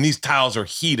be like, and these tiles are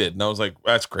heated. And I was like,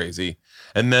 that's crazy.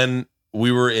 And then we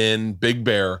were in Big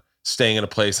Bear staying in a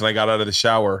place, and I got out of the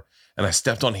shower and I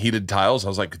stepped on heated tiles. I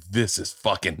was like, this is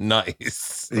fucking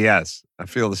nice. Yes, I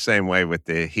feel the same way with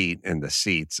the heat in the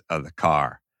seats of the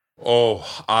car. Oh,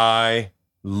 I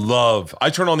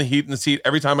turn on the heat in the seat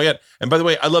every time I get. And by the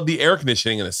way, I love the air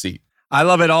conditioning in the seat. I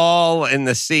love it all in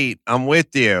the seat. I'm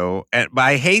with you. But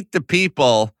I hate the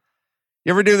people.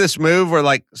 You ever do this move where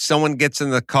like someone gets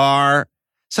in the car?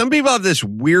 Some people have this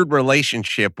weird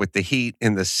relationship with the heat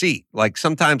in the seat. Like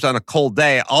sometimes on a cold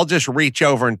day, I'll just reach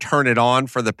over and turn it on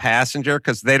for the passenger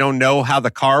because they don't know how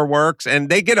the car works. And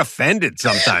they get offended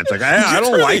sometimes. Like, I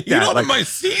don't like that. Like, my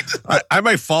seat. I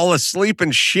might fall asleep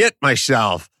and shit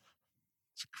myself.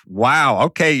 Wow.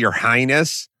 Okay, Your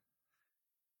Highness.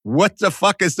 What the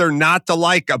fuck is there not to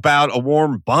like about a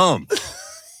warm bum?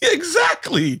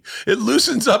 Exactly. It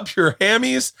loosens up your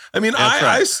hammies. I mean,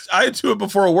 I do it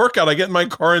before a workout. I get in my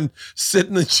car and sit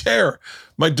in the chair.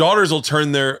 My daughters will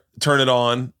turn it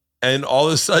on, and all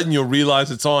of a sudden you'll realize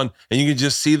it's on, and you can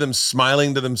just see them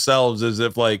smiling to themselves as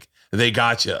if like they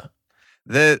gotcha.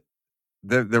 The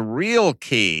real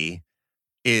key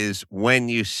is when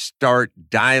you start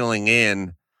dialing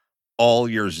in all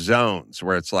your zones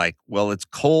where it's like, well, it's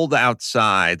cold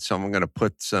outside, so I'm going to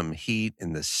put some heat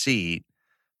in the seat,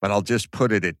 but I'll just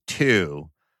put it at 2.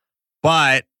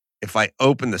 But if I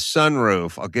open the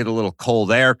sunroof, I'll get a little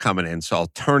cold air coming in, so I'll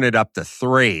turn it up to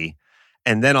 3,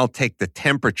 and then I'll take the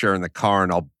temperature in the car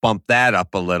and I'll bump that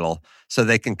up a little so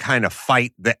they can kind of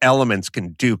fight. The elements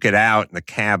can duke it out in the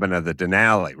cabin of the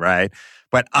Denali, right?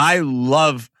 But I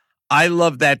love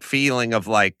that feeling of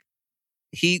like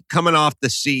heat coming off the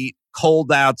seat,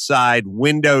 cold outside,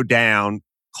 window down,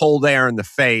 cold air in the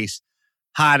face,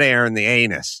 hot air in the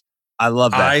anus. I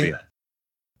love that feeling.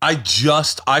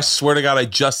 I swear to God, I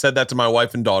just said that to my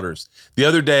wife and daughters. The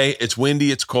other day, it's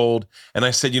windy, it's cold. And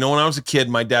I said, when I was a kid,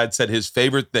 my dad said his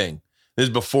favorite thing, this is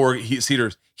before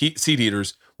seat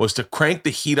heaters, was to crank the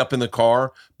heat up in the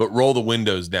car, but roll the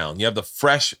windows down. You have the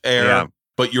fresh air,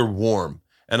 but you're warm.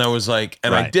 And I was like,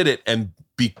 I did it. And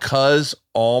because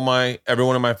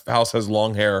everyone in my house has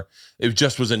long hair, it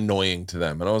just was annoying to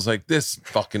them. And I was like, this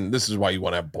is why you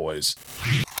want to have boys.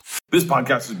 This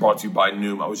podcast is brought to you by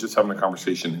Noom. I was just having a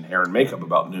conversation in hair and makeup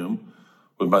about Noom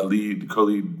with my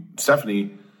co-lead,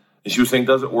 Stephanie, and she was saying,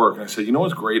 does it work? And I said, you know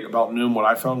what's great about Noom? What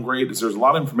I found great is there's a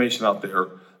lot of information out there,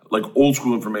 like old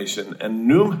school information, and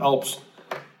Noom helps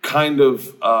kind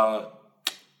of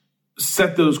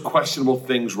set those questionable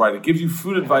things right. It gives you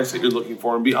food advice that you're looking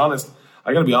for. And be honest,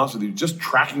 I got to be honest with you, just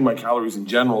tracking my calories in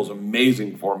general is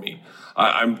amazing for me.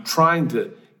 I'm trying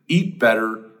to eat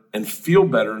better and feel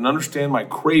better and understand my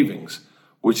cravings,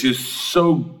 which is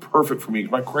so perfect for me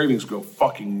because my cravings go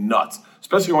fucking nuts,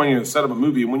 especially when you're in the set of a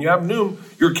movie. And when you have Noom,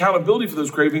 your accountability for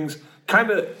those cravings I'll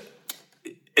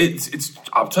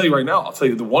tell you right now,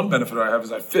 the one benefit I have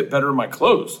is I fit better in my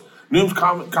clothes. Noom's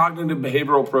cognitive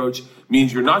behavioral approach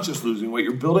means you're not just losing weight,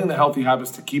 you're building the healthy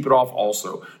habits to keep it off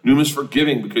also. Noom is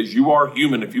forgiving because you are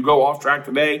human. If you go off track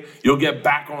today, you'll get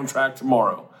back on track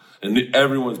tomorrow. And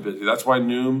everyone's busy. That's why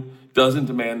Noom doesn't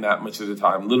demand that much at a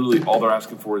time. Literally, all they're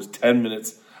asking for is 10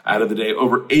 minutes out of the day.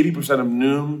 Over 80% of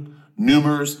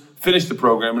Noomers finish the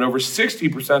program, and over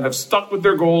 60% have stuck with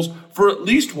their goals for at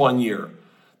least 1 year.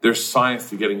 There's science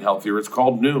to getting healthier. It's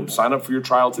called Noom. Sign up for your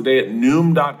trial today at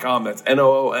Noom.com. That's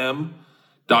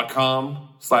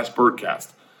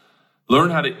Noom.com/Birdcast. Learn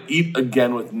how to eat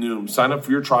again with Noom. Sign up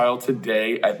for your trial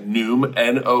today at Noom,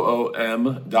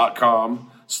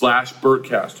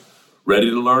 Noom.com/Birdcast.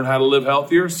 Ready to learn how to live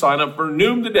healthier? Sign up for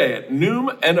Noom today at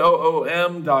Noom,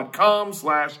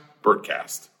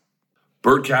 Noom.com/Birdcast.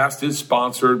 Birdcast is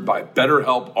sponsored by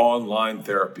BetterHelp Online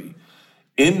Therapy.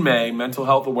 In May, Mental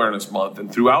Health Awareness Month,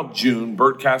 and throughout June,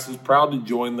 Birdcast is proud to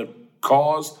join the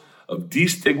cause of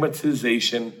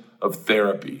destigmatization of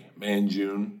therapy. Man,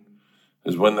 June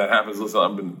is when that happens. Listen,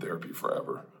 I've been in therapy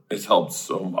forever. It's helped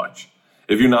so much.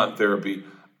 If you're not in therapy,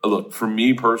 look, for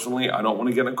me personally, I don't want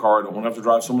to get in a car. I don't want to have to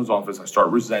drive someone's office. I start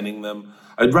resenting them.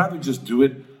 I'd rather just do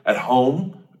it at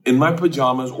home in my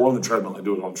pajamas or on the treadmill. I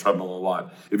do it on the treadmill a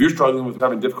lot. If you're struggling with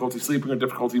having difficulty sleeping or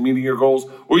difficulty meeting your goals,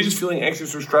 or you're just feeling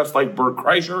anxious or stressed like Bert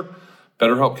Kreischer,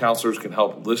 BetterHelp counselors can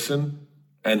help listen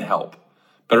and help.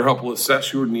 BetterHelp will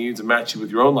assess your needs and match you with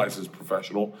your own licensed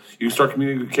professional. You can start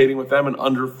communicating with them in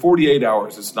under 48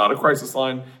 hours. It's not a crisis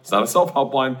line. It's not a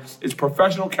self-help line. It's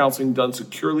professional counseling done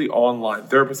securely online.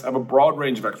 Therapists have a broad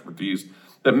range of expertise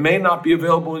that may not be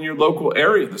available in your local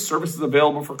area. The service is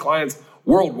available for clients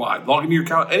worldwide. Log into your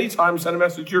account anytime, send a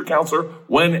message to your counselor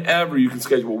whenever. You can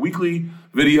schedule weekly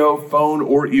video, phone,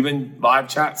 or even live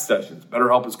chat sessions.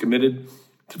 BetterHelp is committed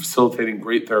to facilitating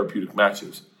great therapeutic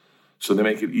matches. So they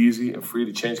make it easy and free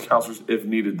to change counselors if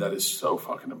needed. That is so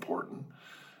fucking important.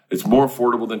 It's more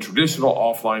affordable than traditional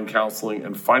offline counseling,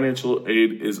 and financial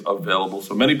aid is available.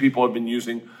 So many people have been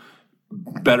using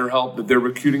BetterHelp that they're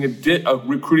recruiting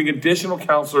additional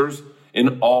counselors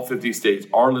in all 50 states.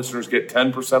 Our listeners get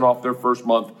 10% off their first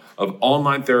month of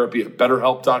online therapy at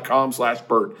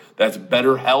BetterHelp.com/Bert. That's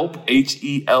BetterHelp,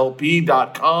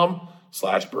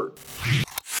 HELP.com/Bert.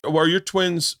 Are your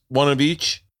twins one of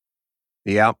each?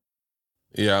 Yep.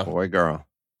 Yeah. Boy, girl.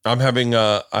 I'm having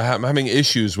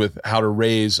issues with how to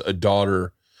raise a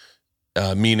daughter,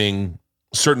 meaning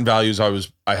certain values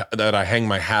that I hang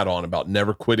my hat on about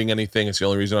never quitting anything. It's the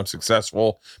only reason I'm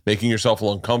successful. Making yourself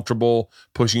uncomfortable,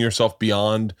 pushing yourself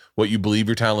beyond what you believe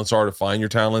your talents are to find your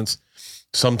talents.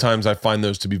 Sometimes I find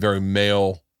those to be very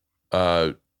male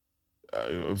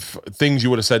things you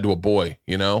would have said to a boy,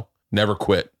 never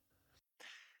quit.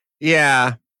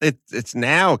 Yeah, it's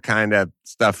now kind of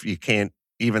stuff you can't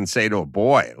even say to a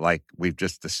boy. Like, we've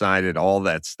just decided all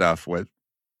that stuff with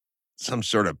some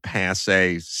sort of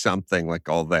passe something, like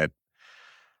all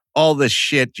this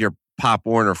shit your Pop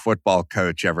Warner football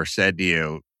coach ever said to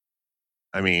you.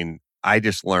 I mean, I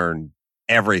just learned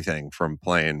everything from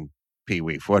playing Pee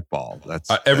Wee football.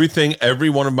 That's everything. Every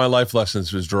one of my life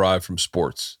lessons was derived from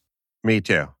sports. Me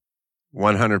too.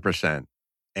 100%.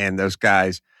 And those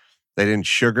guys, they didn't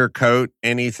sugarcoat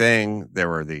anything. There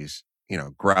were these,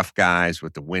 gruff guys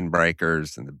with the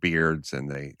windbreakers and the beards,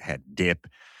 and they had dip,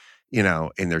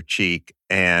 in their cheek.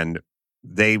 And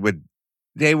they would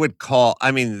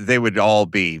all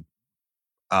be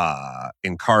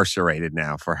incarcerated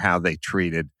now for how they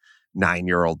treated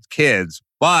 9-year-old kids.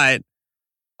 But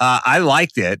I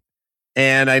liked it.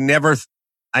 And I never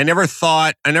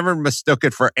mistook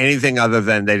it for anything other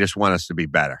than they just want us to be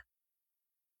better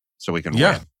so we can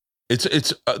win.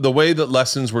 It's the way that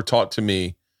lessons were taught to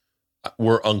me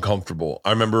were uncomfortable. I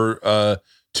remember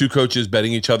two coaches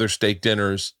betting each other steak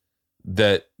dinners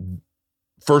that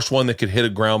first one that could hit a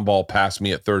ground ball past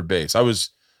me at third base. I was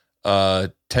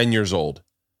 10 years old,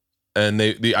 and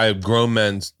I have grown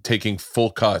men taking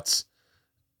full cuts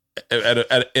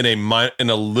in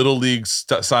a little league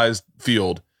sized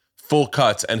field, full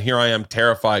cuts. And here I am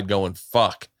terrified going,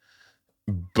 fuck.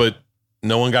 But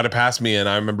no one got it past me. And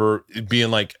I remember it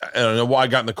being like, I don't know why I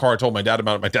got in the car. I told my dad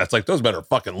about it. My dad's like, those men are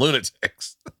fucking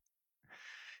lunatics.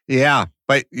 Yeah,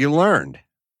 but you learned,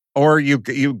 or you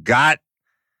got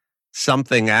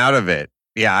something out of it.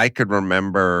 Yeah, I could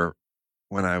remember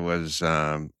when I was,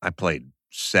 I played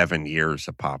 7 years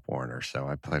of Pop Warner, so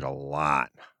I played a lot.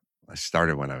 I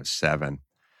started when I was 7.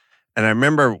 And I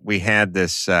remember we had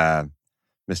this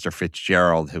Mr.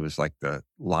 Fitzgerald, who was like the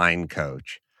line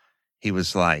coach. He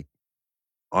was like,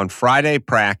 on Friday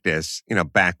practice,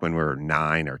 back when we were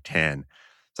 9 or 10,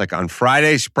 it's like on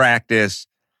Friday's practice,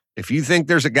 if you think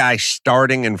there's a guy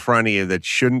starting in front of you that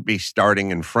shouldn't be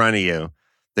starting in front of you,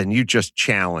 then you just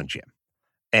challenge him.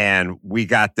 And we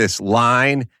got this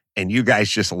line, and you guys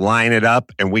just line it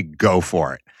up, and we go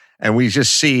for it. And we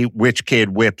just see which kid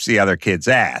whips the other kid's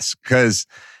ass. Because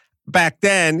back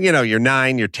then, you're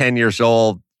 9, you're 10 years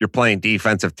old, you're playing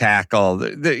defensive tackle.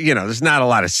 There's not a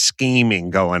lot of scheming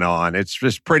going on. It's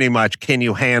just pretty much, can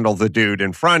you handle the dude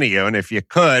in front of you? And if you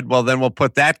could, well, then we'll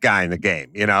put that guy in the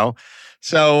game,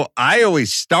 So I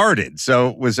always started. So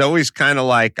it was always kind of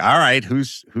like, all right,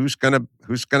 who's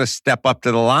gonna step up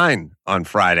to the line on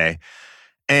Friday?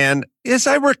 And as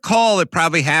I recall, it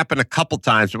probably happened a couple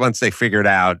times, but once they figured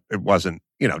out it wasn't,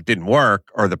 didn't work,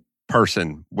 or the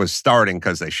person was starting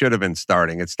because they should have been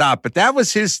starting, it stopped. But that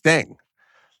was his thing.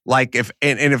 Like if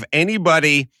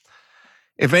any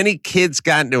kids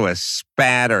got into a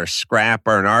spat or a scrap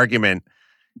or an argument,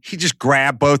 he'd just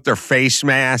grab both their face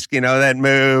mask, that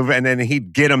move, and then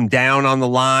he'd get them down on the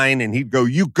line, and he'd go,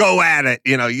 you go at it,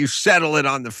 you settle it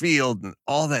on the field, and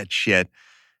all that shit.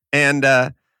 And,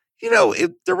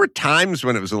 there were times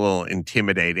when it was a little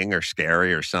intimidating or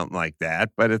scary or something like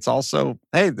that, but it's also,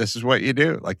 hey, this is what you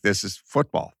do. Like, this is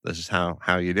football. This is how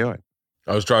you do it.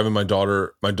 I was driving my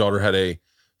daughter. My daughter had a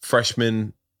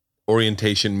freshman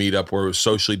orientation meetup where it was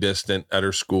socially distant at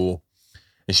her school,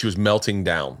 and she was melting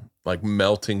down.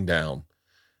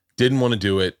 Didn't want to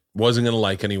do it. Wasn't going to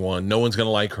like anyone. No one's going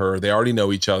to like her. They already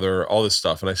know each other, all this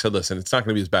stuff. And I said, listen, it's not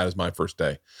going to be as bad as my first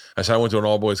day. I said, I went to an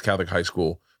all-boys Catholic high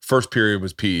school. First period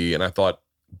was PE. And I thought,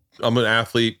 I'm an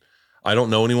athlete. I don't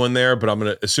know anyone there, but I'm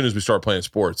going to, as soon as we start playing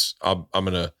sports,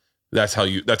 that's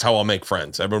how I'll make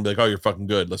friends. Everyone will be like, oh, you're fucking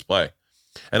good. Let's play.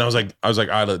 And I was like,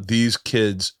 Isla, these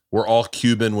kids were all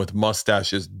Cuban with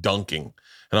mustaches dunking.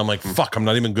 And I'm like, fuck, I'm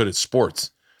not even good at sports.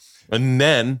 And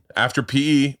then after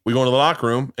PE, we go into the locker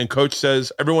room, and coach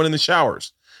says, everyone in the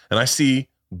showers. And I see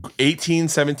 18,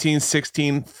 17,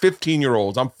 16,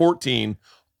 15-year-olds. I'm 14,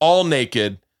 all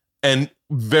naked and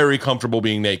very comfortable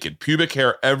being naked. Pubic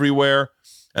hair everywhere.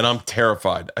 And I'm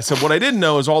terrified. I said, what I didn't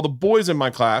know is all the boys in my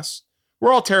class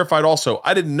were all terrified also.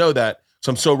 I didn't know that. So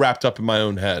I'm so wrapped up in my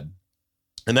own head.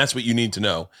 And that's what you need to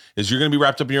know, is you're going to be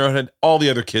wrapped up in your own head. All the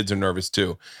other kids are nervous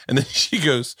too. And then she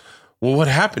goes, well, what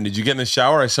happened? Did you get in the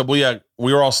shower? I said, well, yeah,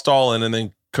 we were all stalling. And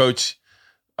then coach,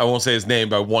 I won't say his name,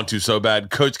 but I want to so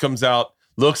bad. Coach comes out,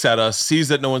 looks at us, sees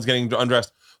that no one's getting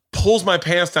undressed, pulls my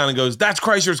pants down and goes, that's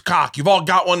Chrysler's cock. You've all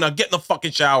got one. Now get in the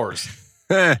fucking showers.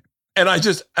 And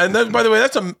then, by the way,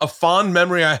 that's a fond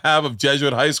memory I have of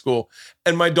Jesuit high school.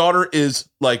 And my daughter is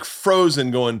like frozen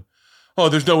going, oh,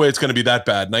 there's no way it's going to be that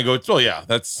bad. And I go, oh yeah,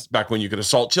 that's back when you could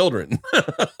assault children.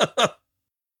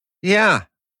 Yeah.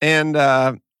 And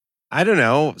I don't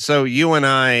know. So you and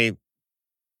I,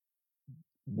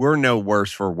 we're no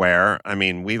worse for wear. I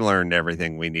mean, we learned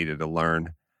everything we needed to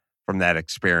learn from that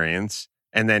experience.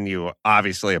 And then you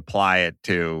obviously apply it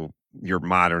to your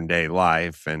modern day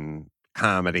life and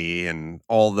comedy and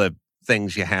all the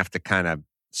things you have to kind of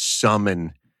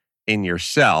summon in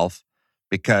yourself,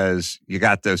 because you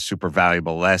got those super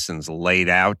valuable lessons laid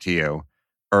out to you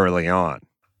early on.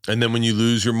 And then when you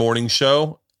lose your morning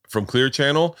show from Clear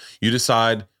Channel, you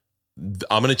decide,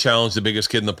 I'm going to challenge the biggest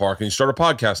kid in the park, and you start a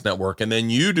podcast network. And then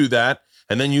you do that.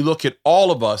 And then you look at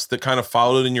all of us that kind of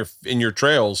followed in your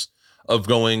trails of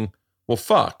going, well,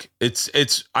 fuck,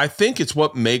 I think it's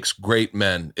what makes great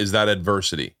men is that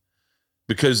adversity,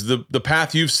 because the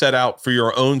path you've set out for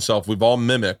your own self, we've all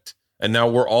mimicked. And now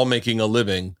we're all making a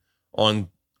living on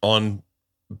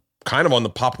kind of on the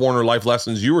Pop Warner life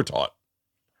lessons you were taught.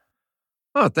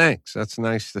 Oh, thanks. That's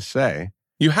nice to say.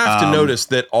 You have to notice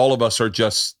that all of us are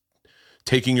just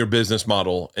taking your business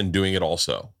model and doing it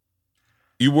also.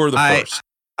 You were the first.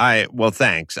 Well,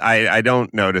 thanks. I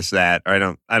don't notice that.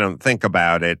 Or I don't think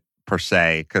about it per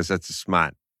se, because it's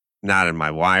not in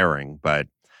my wiring, but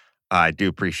I do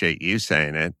appreciate you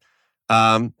saying it.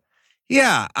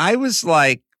 Yeah, I was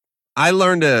like, I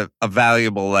learned a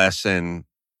valuable lesson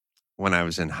when I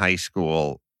was in high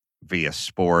school via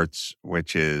sports,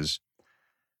 which is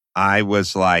I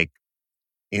was like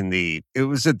it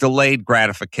was a delayed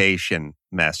gratification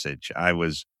message. I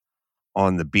was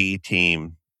on the B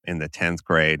team in the 10th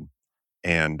grade,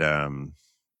 and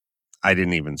I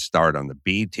didn't even start on the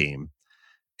B team.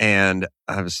 And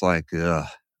I was like, ugh,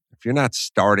 if you're not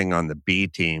starting on the B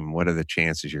team, what are the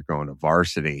chances you're going to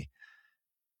varsity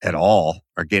at all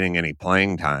or getting any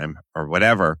playing time or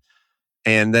whatever?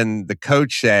 And then the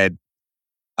coach said,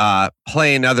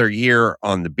 play another year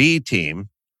on the B team,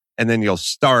 and then you'll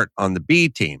start on the B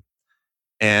team.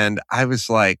 And I was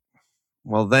like,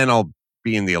 well, then I'll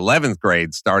be in the 11th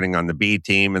grade starting on the B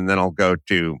team, and then I'll go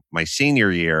to my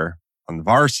senior year on the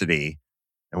varsity.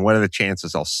 And what are the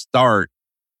chances I'll start?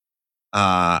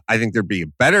 I think there'd be a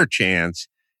better chance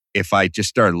if I just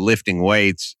started lifting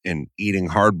weights and eating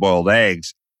hard-boiled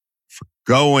eggs for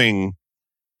going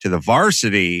to the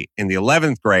varsity in the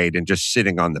 11th grade and just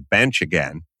sitting on the bench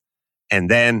again. And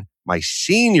then my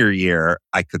senior year,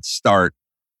 I could start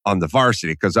on the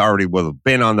varsity because I already would have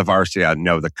been on the varsity. I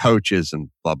know the coaches and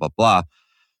blah, blah, blah.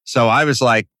 So I was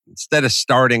like, instead of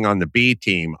starting on the B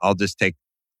team, I'll just take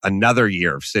another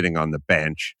year of sitting on the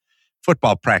bench.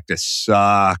 Football practice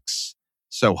sucks.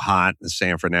 So hot in the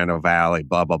San Fernando Valley,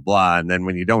 blah, blah, blah. And then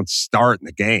when you don't start in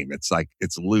the game, it's like,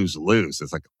 it's lose-lose.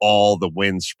 It's like all the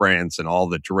wind sprints and all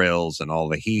the drills and all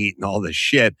the heat and all the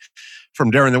shit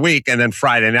from during the week. And then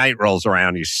Friday night rolls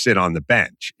around, you sit on the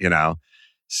bench, you know?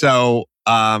 So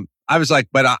I was like,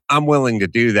 but I'm willing to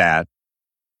do that.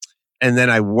 And then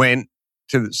I went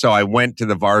to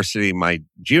the varsity my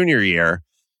junior year,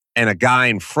 and a guy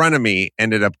in front of me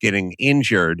ended up getting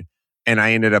injured, and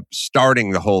I ended up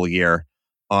starting the whole year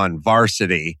on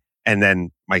varsity. And then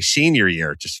my senior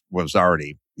year just was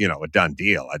already, a done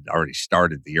deal. I'd already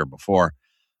started the year before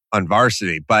on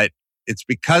varsity. But it's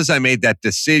because I made that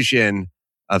decision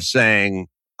of saying,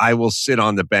 I will sit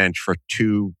on the bench for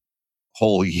 2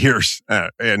 whole years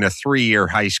in a 3-year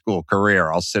high school career.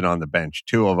 I'll sit on the bench,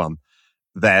 2 of them,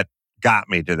 that got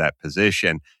me to that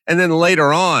position. And then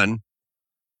later on,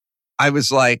 I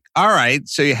was like, all right,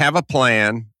 so you have a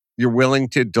plan. You're willing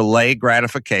to delay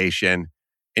gratification,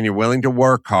 and you're willing to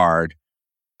work hard.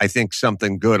 I think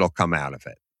something good will come out of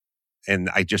it. And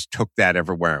I just took that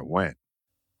everywhere it went.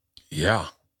 Yeah.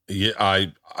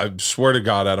 I swear to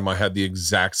God, Adam, I had the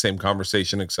exact same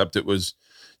conversation, except it was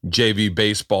JV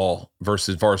baseball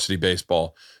versus varsity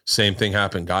baseball. Same thing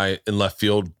happened. Guy in left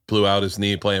field blew out his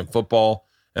knee playing football.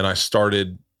 And I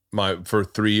started for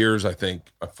 3 years, I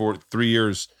think, for 3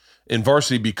 years in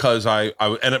varsity because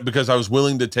because I was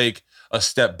willing to take a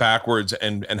step backwards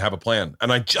and have a plan.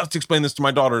 And I just explained this to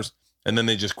my daughters, and then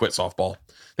they just quit softball.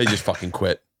 They just fucking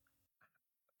quit.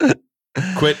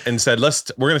 Quit and said,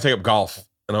 we're going to take up golf.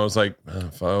 And I was like,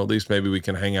 well, at least maybe we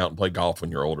can hang out and play golf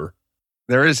when you're older.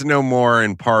 There is no more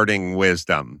imparting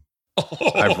wisdom.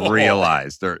 I've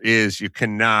realized you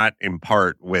cannot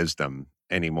impart wisdom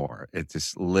anymore. It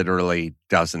just literally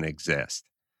doesn't exist.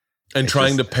 And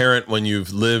trying to parent when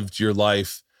you've lived your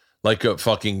life like a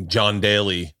fucking John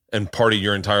Daly and party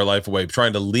your entire life away,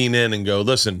 trying to lean in and go,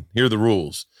 listen, here are the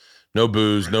rules. No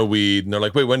booze, no weed. And they're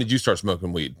like, wait, when did you start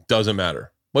smoking weed? Doesn't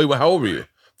matter. Wait, how old were you?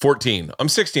 14. I'm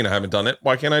 16. I haven't done it.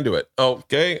 Why can't I do it? Oh,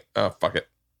 okay. Fuck it.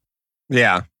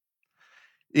 Yeah.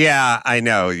 Yeah, I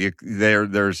know.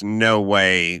 There's no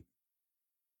way.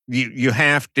 You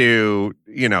have to,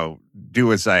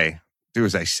 do as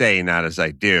I say, not as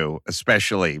I do,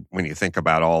 especially when you think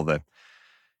about all the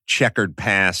checkered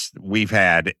past we've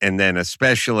had. And then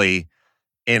especially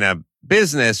in a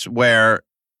business where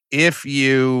if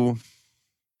you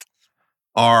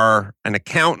are an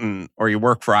accountant or you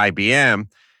work for IBM,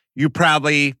 you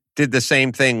probably did the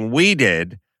same thing we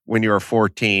did when you were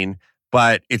 14,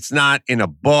 but it's not in a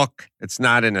book. It's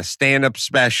not in a stand-up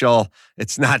special.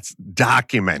 It's not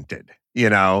documented,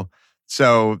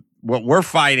 So what we're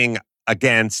fighting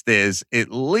against is at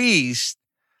least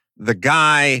the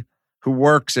guy who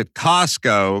works at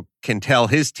Costco can tell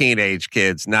his teenage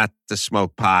kids not to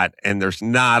smoke pot, and there's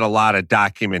not a lot of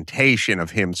documentation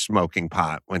of him smoking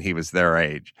pot when he was their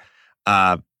age.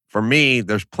 For me,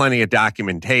 there's plenty of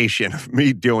documentation of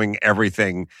me doing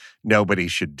everything nobody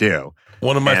should do.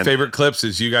 One of my favorite clips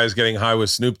is you guys getting high with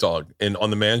Snoop Dogg on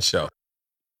the Man Show.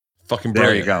 Fucking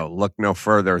brilliant. There you go. Look no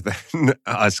further than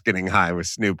us getting high with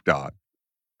Snoop Dogg.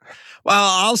 Well,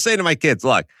 I'll say to my kids,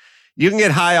 look, you can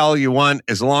get high all you want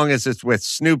as long as it's with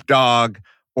Snoop Dogg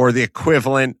or the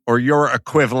equivalent or your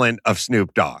equivalent of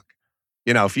Snoop Dogg.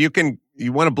 If you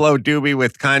want to blow doobie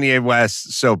with Kanye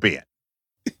West, so be it.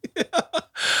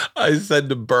 I said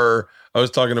to Burr, I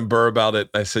was talking to Burr about it.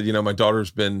 I said, my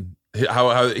daughter's been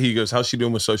how he goes, how's she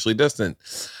doing with socially distant?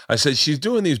 I said, she's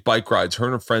doing these bike rides. Her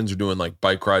and her friends are doing like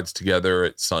bike rides together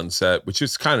at sunset, which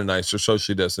is kind of nice. They're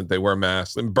socially distant. They wear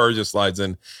masks, and Burgess slides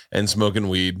in and smoking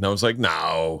weed. And I was like,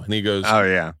 no. And he goes, Oh,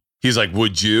 yeah. He's like,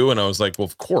 would you? And I was like, well,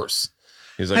 of course.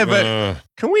 He's like, Hey, but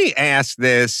can we ask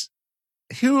this?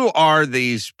 Who are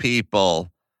these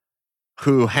people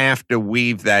who have to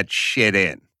weave that shit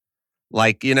in?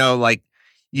 Like, like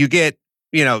you get,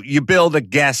 you build a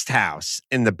guest house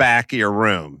in the back of your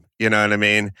room, you know what I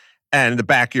mean? And the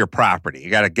back of your property.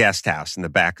 You got a guest house in the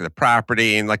back of the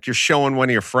property, and like you're showing one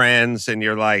of your friends, and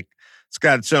you're like, it's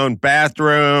got its own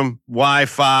bathroom,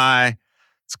 Wi-Fi,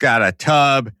 it's got a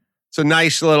tub. It's a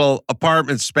nice little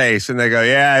apartment space. And they go,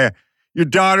 yeah, your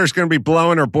daughter's going to be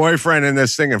blowing her boyfriend in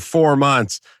this thing in 4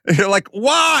 months. And you're like,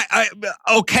 why?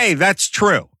 Okay, that's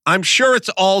true. I'm sure it's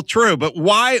all true, but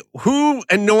why? Who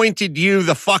anointed you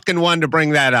the fucking one to bring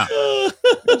that up?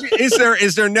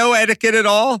 Is there no etiquette at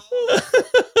all?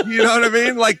 You know what I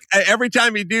mean? Like every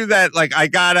time you do that, like I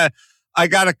got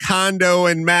a condo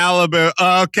in Malibu.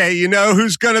 Okay, you know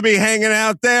who's going to be hanging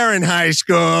out there in high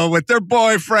school with their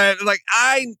boyfriend? Like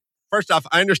first off,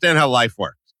 I understand how life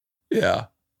works. yeah.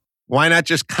 Why not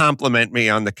just compliment me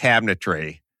on the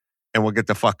cabinetry and we'll get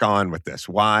the fuck on with this?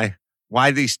 Why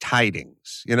these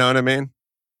tidings? You know what I mean?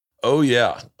 Oh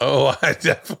yeah. Oh, I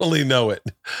definitely know it.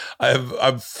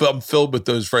 I'm filled with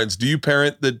those friends. Do you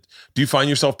find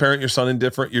yourself parent your son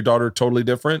indifferent, your daughter totally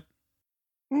different?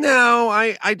 No,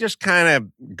 I just kind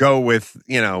of go with,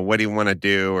 what do you want to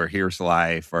do, or here's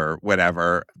life or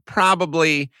whatever.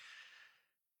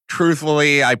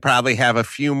 Truthfully, I probably have a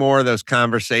few more of those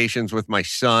conversations with my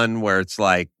son where it's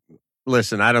like,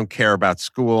 listen, I don't care about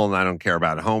school and I don't care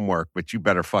about homework, but you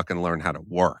better fucking learn how to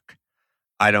work.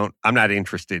 I'm not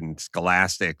interested in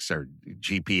scholastics or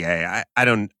GPA. I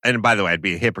don't, and by the way, I'd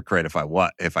be a hypocrite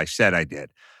if I said I did.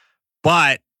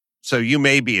 But so you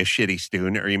may be a shitty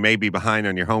student or you may be behind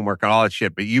on your homework and all that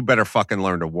shit, but you better fucking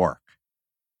learn to work.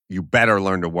 You better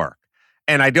learn to work.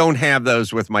 And I don't have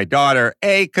those with my daughter,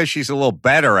 A, because she's a little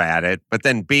better at it. But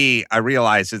then B, I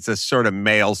realize it's a sort of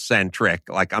male-centric,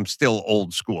 like I'm still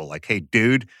old school. Like, hey,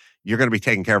 dude, you're going to be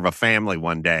taking care of a family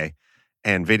one day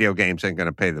and video games ain't going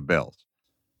to pay the bills.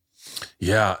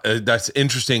 Yeah, that's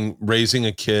interesting. Raising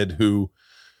a kid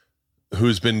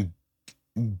who's been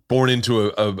born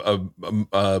into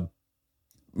a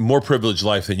more privileged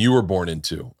life than you were born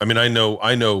into. I mean, I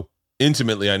know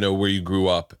intimately. I know where you grew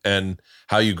up and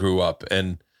how you grew up,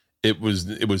 and it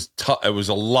was tough. It was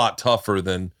a lot tougher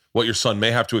than what your son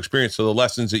may have to experience. So the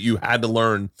lessons that you had to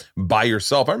learn by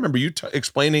yourself. I remember you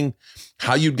explaining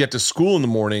how you'd get to school in the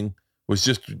morning was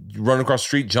just run across the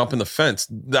street, jumping the fence.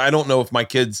 I don't know if my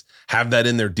kids have that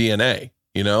in their DNA,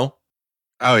 you know?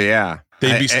 Oh, yeah.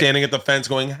 They'd be standing at the fence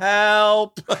going,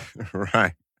 help.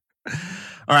 Right.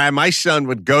 All right. My son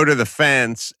would go to the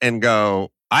fence and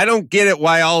go, I don't get it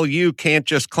why all you can't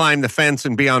just climb the fence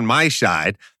and be on my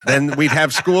side. Then we'd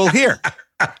have school here.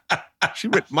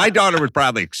 My daughter would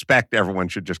probably expect everyone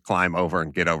should just climb over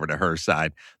and get over to her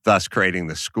side, thus creating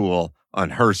the school on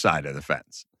her side of the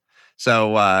fence.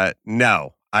 So,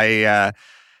 no,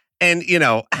 and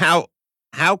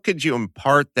how could you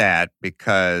impart that?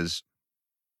 Because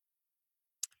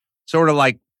sort of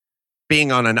like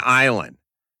being on an island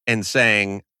and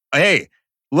saying, hey,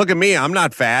 look at me, I'm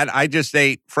not fat. I just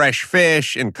ate fresh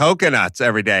fish and coconuts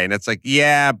every day. And it's like,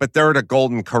 yeah, but they're at a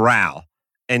Golden Corral.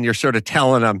 And you're sort of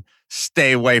telling them,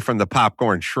 stay away from the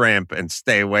popcorn shrimp and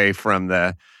stay away from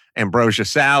the ambrosia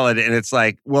salad. And it's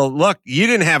like, well, look, you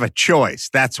didn't have a choice.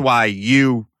 That's why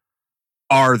you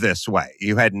are this way.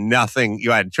 You had nothing.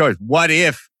 You had a choice. What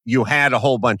if you had a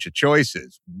whole bunch of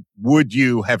choices? Would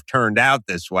you have turned out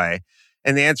this way?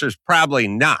 And the answer is probably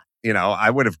not. I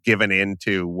would have given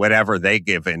into whatever they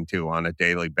give into on a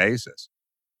daily basis.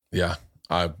 Yeah.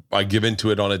 I give into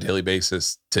it on a daily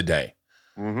basis today.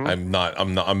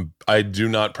 Mm-hmm. I do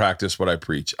not practice what I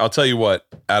preach. I'll tell you what,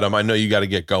 Adam, I know you got to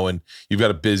get going. You've got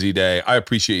a busy day. I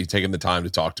appreciate you taking the time to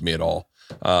talk to me at all.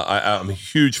 I'm a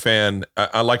huge fan.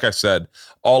 Like I said,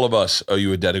 all of us owe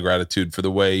you a debt of gratitude for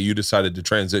the way you decided to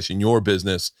transition your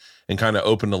business and kind of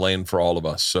open the lane for all of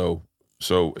us. So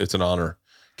it's an honor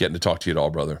getting to talk to you at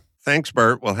all, brother. Thanks,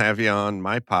 Bert. We'll have you on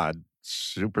my pod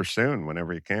super soon,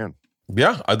 whenever you can.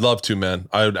 Yeah, I'd love to, man.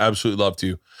 I would absolutely love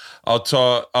to. I'll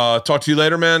talk to you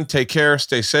later, man. Take care.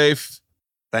 Stay safe.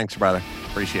 Thanks, brother.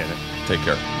 Appreciate it. Take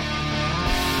care.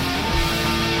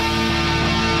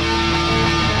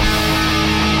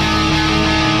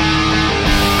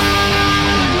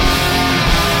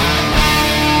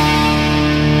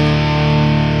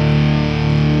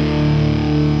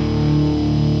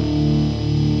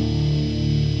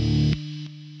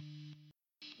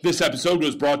 This episode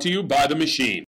was brought to you by The Machine.